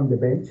are on the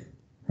bench.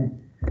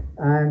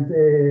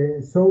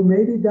 And so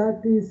maybe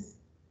that is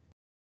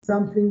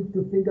something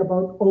to think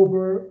about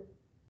over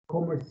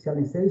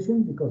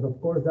commercialization, because of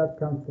course that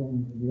comes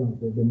from,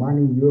 the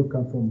money in Europe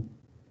comes from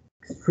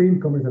extreme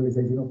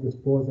commercialization of the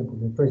sports and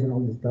concentration, all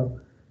this stuff.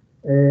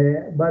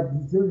 But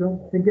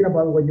thinking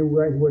about what you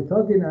guys were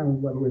talking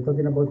and what we're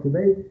talking about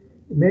today,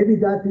 maybe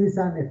that is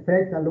an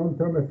effect, a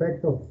long-term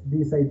effect of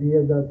this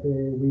idea that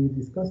we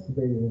discussed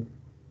today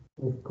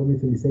of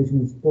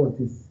commercialization in sport.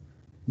 Is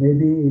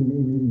maybe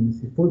in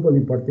football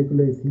in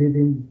particular, it's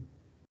leading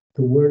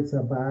towards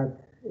a bad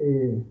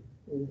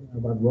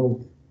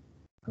road,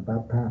 a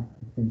bad path,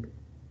 I think.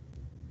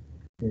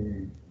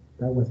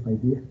 That was my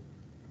idea.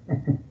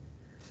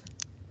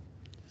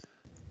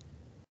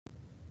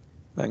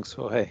 Thanks,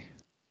 Jorge.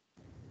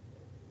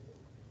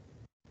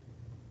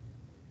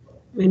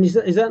 I mean, is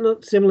that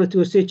not similar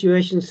to a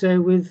situation, say,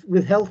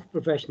 with health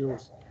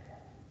professionals?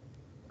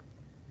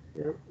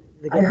 You know,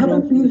 I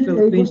haven't been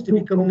able to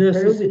become compare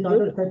nurses with in other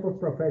Europe. type of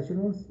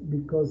professionals,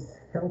 because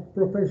health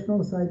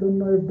professionals, I don't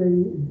know if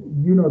they,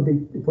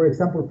 for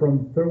example,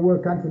 from third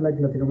world countries like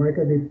Latin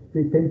America,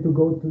 they tend to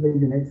go to the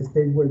United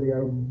States where they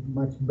are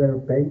much better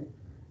paid,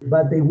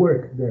 but they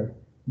work there.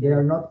 They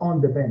are not on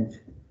the bench.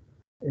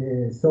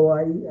 So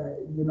I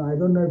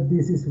don't know if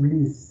this is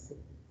really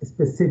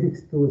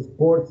specifics to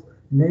sports.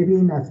 Maybe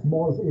in a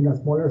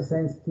smaller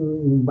sense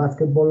in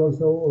basketball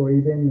also, or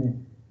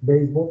even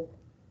baseball.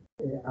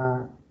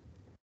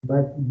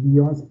 But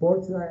beyond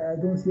sports, I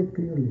don't see it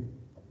clearly.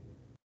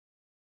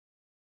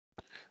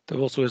 There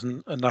also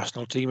isn't a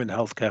national team in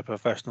healthcare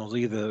professionals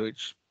either,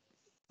 which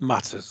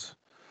matters.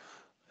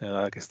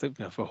 I guess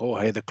for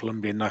Jorge, the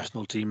Colombian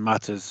national team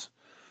matters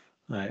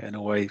in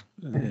a way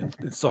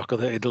in soccer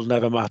that it'll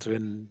never matter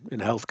in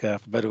healthcare,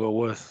 for better or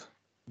worse.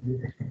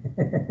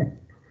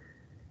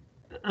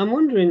 I'm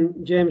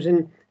wondering, James,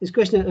 in this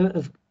question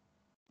of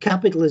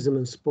capitalism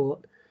and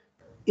sport,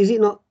 is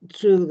it not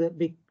true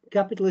that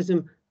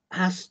capitalism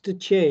has to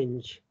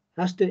change,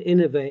 has to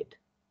innovate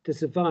to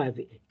survive?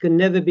 It can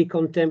never be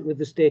content with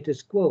the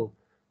status quo.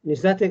 And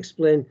does that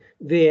explain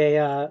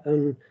VAR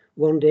and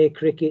one-day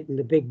cricket and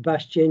the Big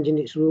Bash changing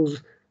its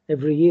rules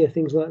every year,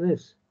 things like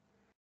this?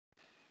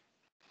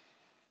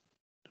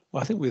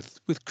 Well, I think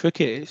with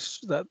cricket,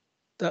 it's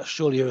that's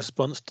surely a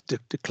response to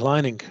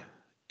declining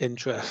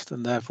interest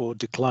and therefore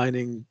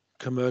declining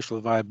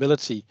commercial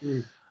viability.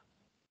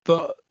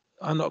 But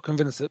I'm not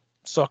convinced that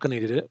soccer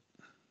needed it.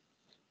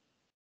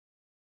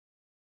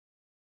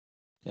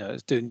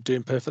 It's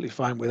doing perfectly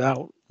fine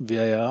without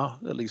VAR,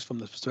 at least from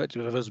the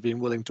perspective of us being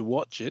willing to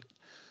watch it.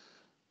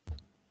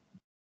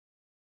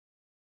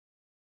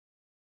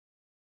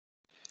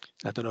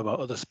 I don't know about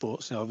other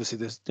sports. Obviously,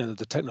 there's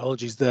the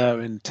technology's there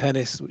in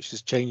tennis, which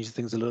has changed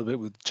things a little bit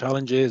with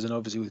challenges, and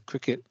obviously with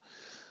cricket.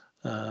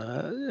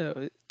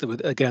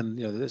 Again,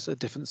 there's a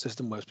different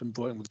system where it's been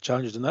brought in with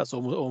challenges, and that's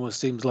almost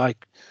seems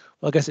like,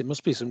 well, I guess it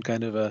must be some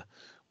kind of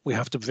we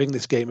have to bring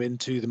this game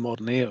into the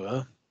modern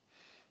era.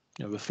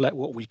 Reflect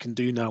what we can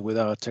do now with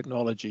our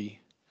technology.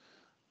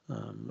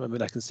 I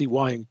mean, I can see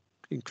why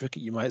in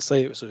cricket you might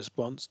say it was a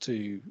response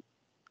to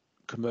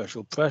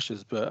commercial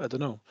pressures, but I don't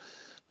know.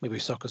 Maybe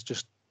soccer's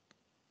just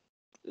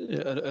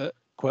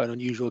quite an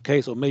unusual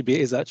case, or maybe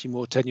it is actually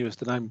more tenuous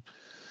than I'm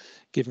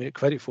giving it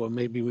credit for.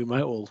 Maybe we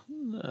might all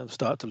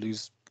start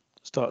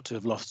to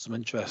have lost some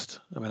interest.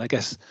 I mean, I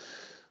guess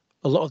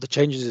a lot of the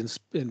changes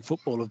in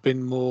football have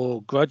been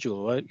more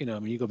gradual, right? I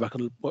mean, you go back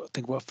and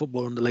think about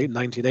football in the late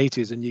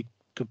 1980s, and you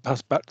could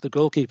pass back to the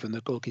goalkeeper, and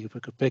the goalkeeper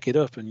could pick it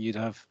up, and you'd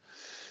have,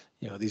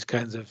 these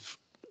kinds of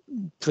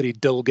pretty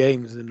dull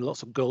games and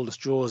lots of goalless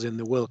draws in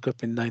the World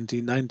Cup in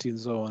 1990 and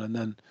so on, and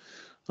then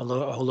a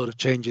whole lot of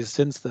changes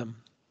since then.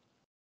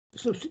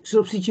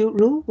 Substitute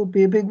rule would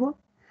be a big one.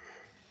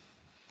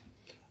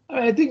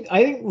 I think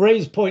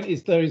Ray's point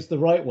is the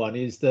right one,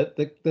 is that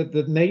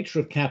the nature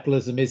of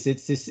capitalism is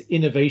it's this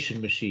innovation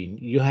machine.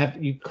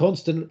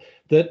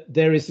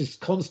 There is this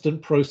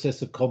constant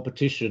process of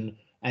competition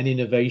and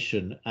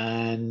innovation,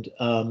 and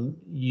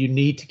you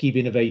need to keep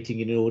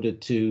innovating in order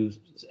to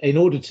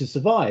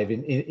survive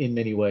in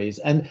many ways.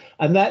 And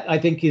that, I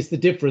think, is the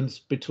difference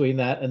between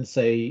that and,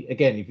 say,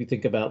 again, if you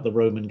think about the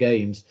Roman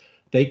games,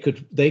 they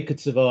could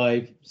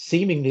survive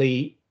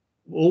seemingly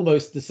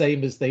almost the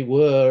same as they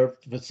were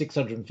for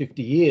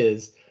 650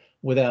 years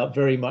without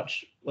very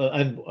much,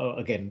 and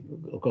again,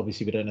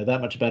 obviously we don't know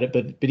that much about it,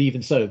 but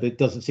even so, it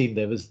doesn't seem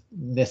there was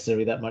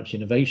necessarily that much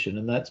innovation,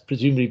 and that's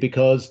presumably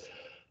because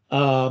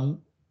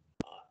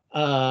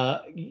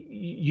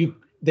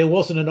there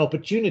wasn't an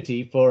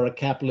opportunity for a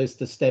capitalist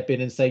to step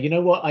in and say, you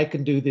know what, I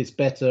can do this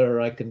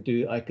better, I can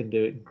do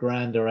it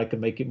grander, I can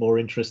make it more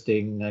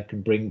interesting, I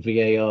can bring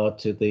VAR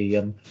to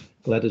the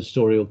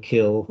gladiatorial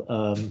kill.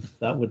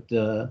 That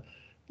would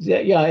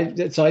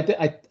so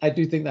I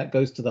do think that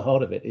goes to the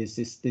heart of it, is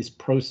this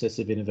process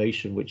of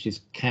innovation, which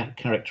is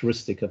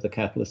characteristic of the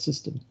capitalist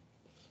system.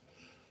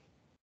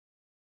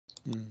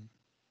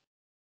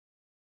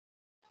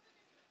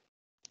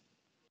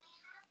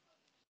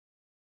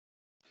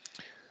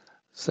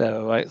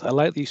 So I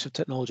like the use of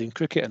technology in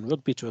cricket and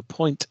rugby to a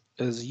point,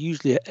 as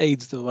usually it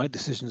aids the right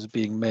decisions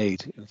being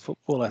made. In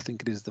football, I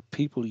think it is the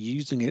people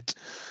using it,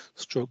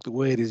 stroke the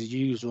way it is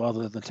used,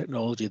 rather than the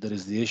technology that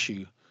is the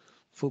issue.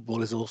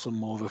 Football is also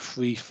more of a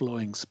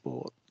free-flowing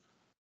sport.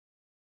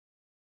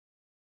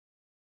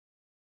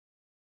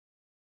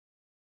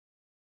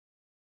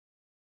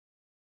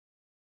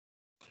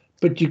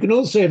 But you can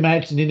also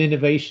imagine an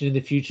innovation in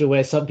the future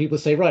where some people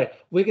say, right,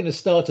 we're going to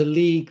start a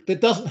league that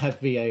doesn't have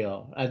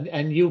VAR,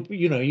 and you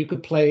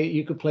could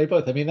play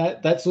both. I mean,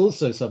 that's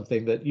also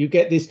something that you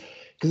get this,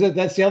 because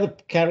that's the other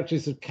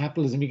characteristic of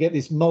capitalism. You get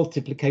this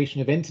multiplication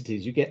of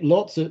entities. You get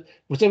lots of,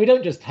 so we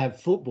don't just have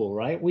football,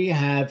 right? We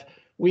have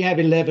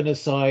 11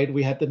 aside.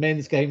 We have the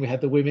men's game. We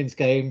have the women's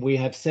game. We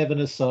have 7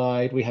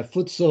 aside. We have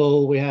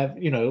futsal.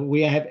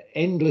 We have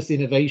endless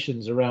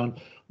innovations around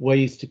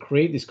ways to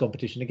create this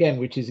competition again,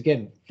 which is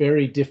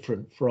very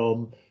different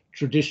from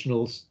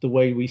traditional, the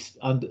way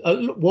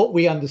what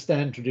we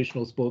understand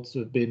traditional sports to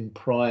have been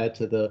prior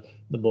to the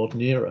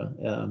modern era.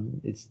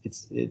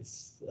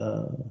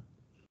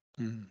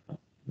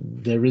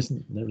 There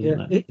isn't.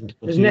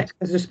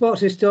 As a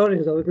sports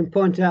historian, though, we can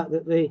point out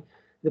that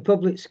the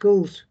public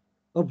schools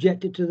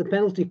objected to the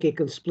penalty kick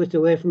and split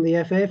away from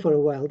the FA for a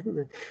while, didn't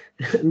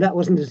they? And that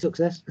wasn't a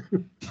success.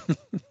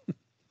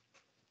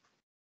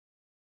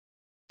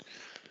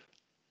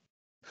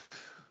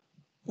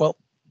 Well,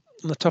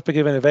 on the topic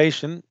of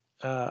innovation,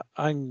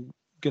 I'm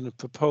going to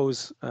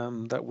propose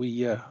that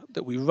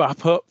we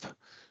wrap up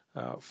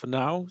for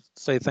now.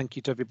 Say thank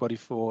you to everybody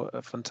for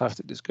a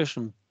fantastic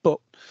discussion. But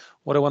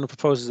what I want to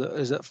propose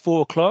is at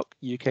 4 o'clock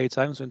UK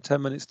time, so in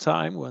 10 minutes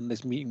time, when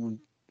this meeting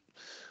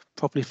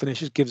properly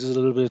finishes, gives us a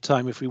little bit of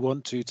time if we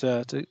want to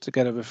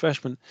get a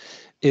refreshment.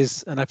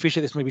 And I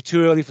appreciate this may be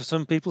too early for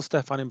some people,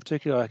 Stefan in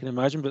particular, I can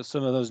imagine, but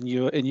some of those in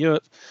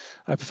Europe,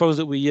 I propose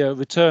that we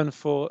return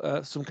for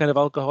some kind of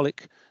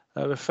alcoholic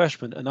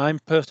refreshment. And I'm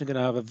personally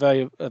going to have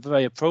a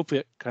very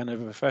appropriate kind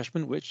of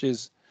refreshment, which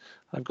is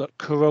I've got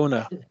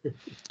Corona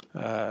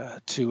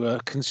to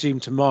consume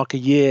to mark a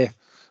year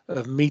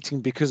of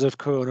meeting because of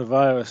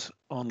coronavirus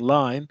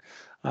online.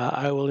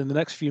 I will, in the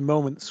next few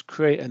moments,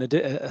 create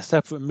a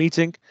separate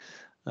meeting,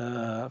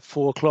 4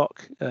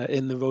 o'clock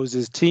in the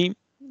Roses team.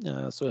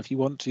 So if you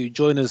want to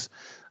join us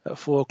at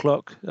 4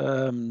 o'clock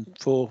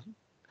for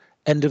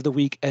end of the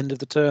week, end of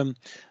the term,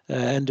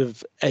 end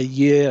of a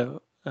year,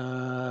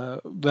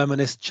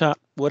 reminisce, chat,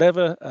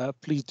 whatever,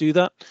 please do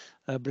that.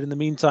 But in the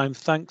meantime,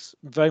 thanks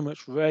very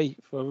much, Ray,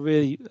 for a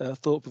really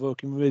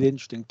thought-provoking, really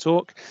interesting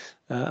talk.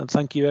 And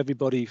thank you,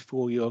 everybody,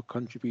 for your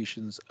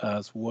contributions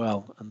as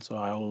well. And so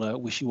I'll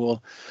wish you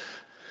all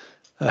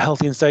a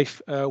healthy and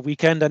safe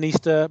weekend and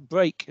Easter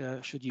break,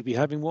 should you be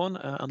having one.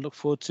 And look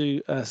forward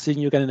to seeing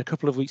you again in a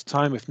couple of weeks'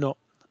 time, if not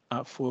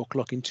at 4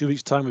 o'clock in 2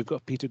 weeks' time. We've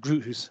got Peter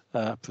Groot, who's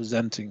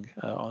presenting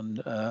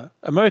on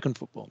American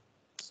football.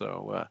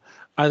 So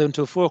either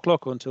until 4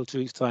 o'clock or until 2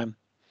 weeks' time.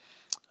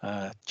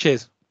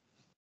 Cheers.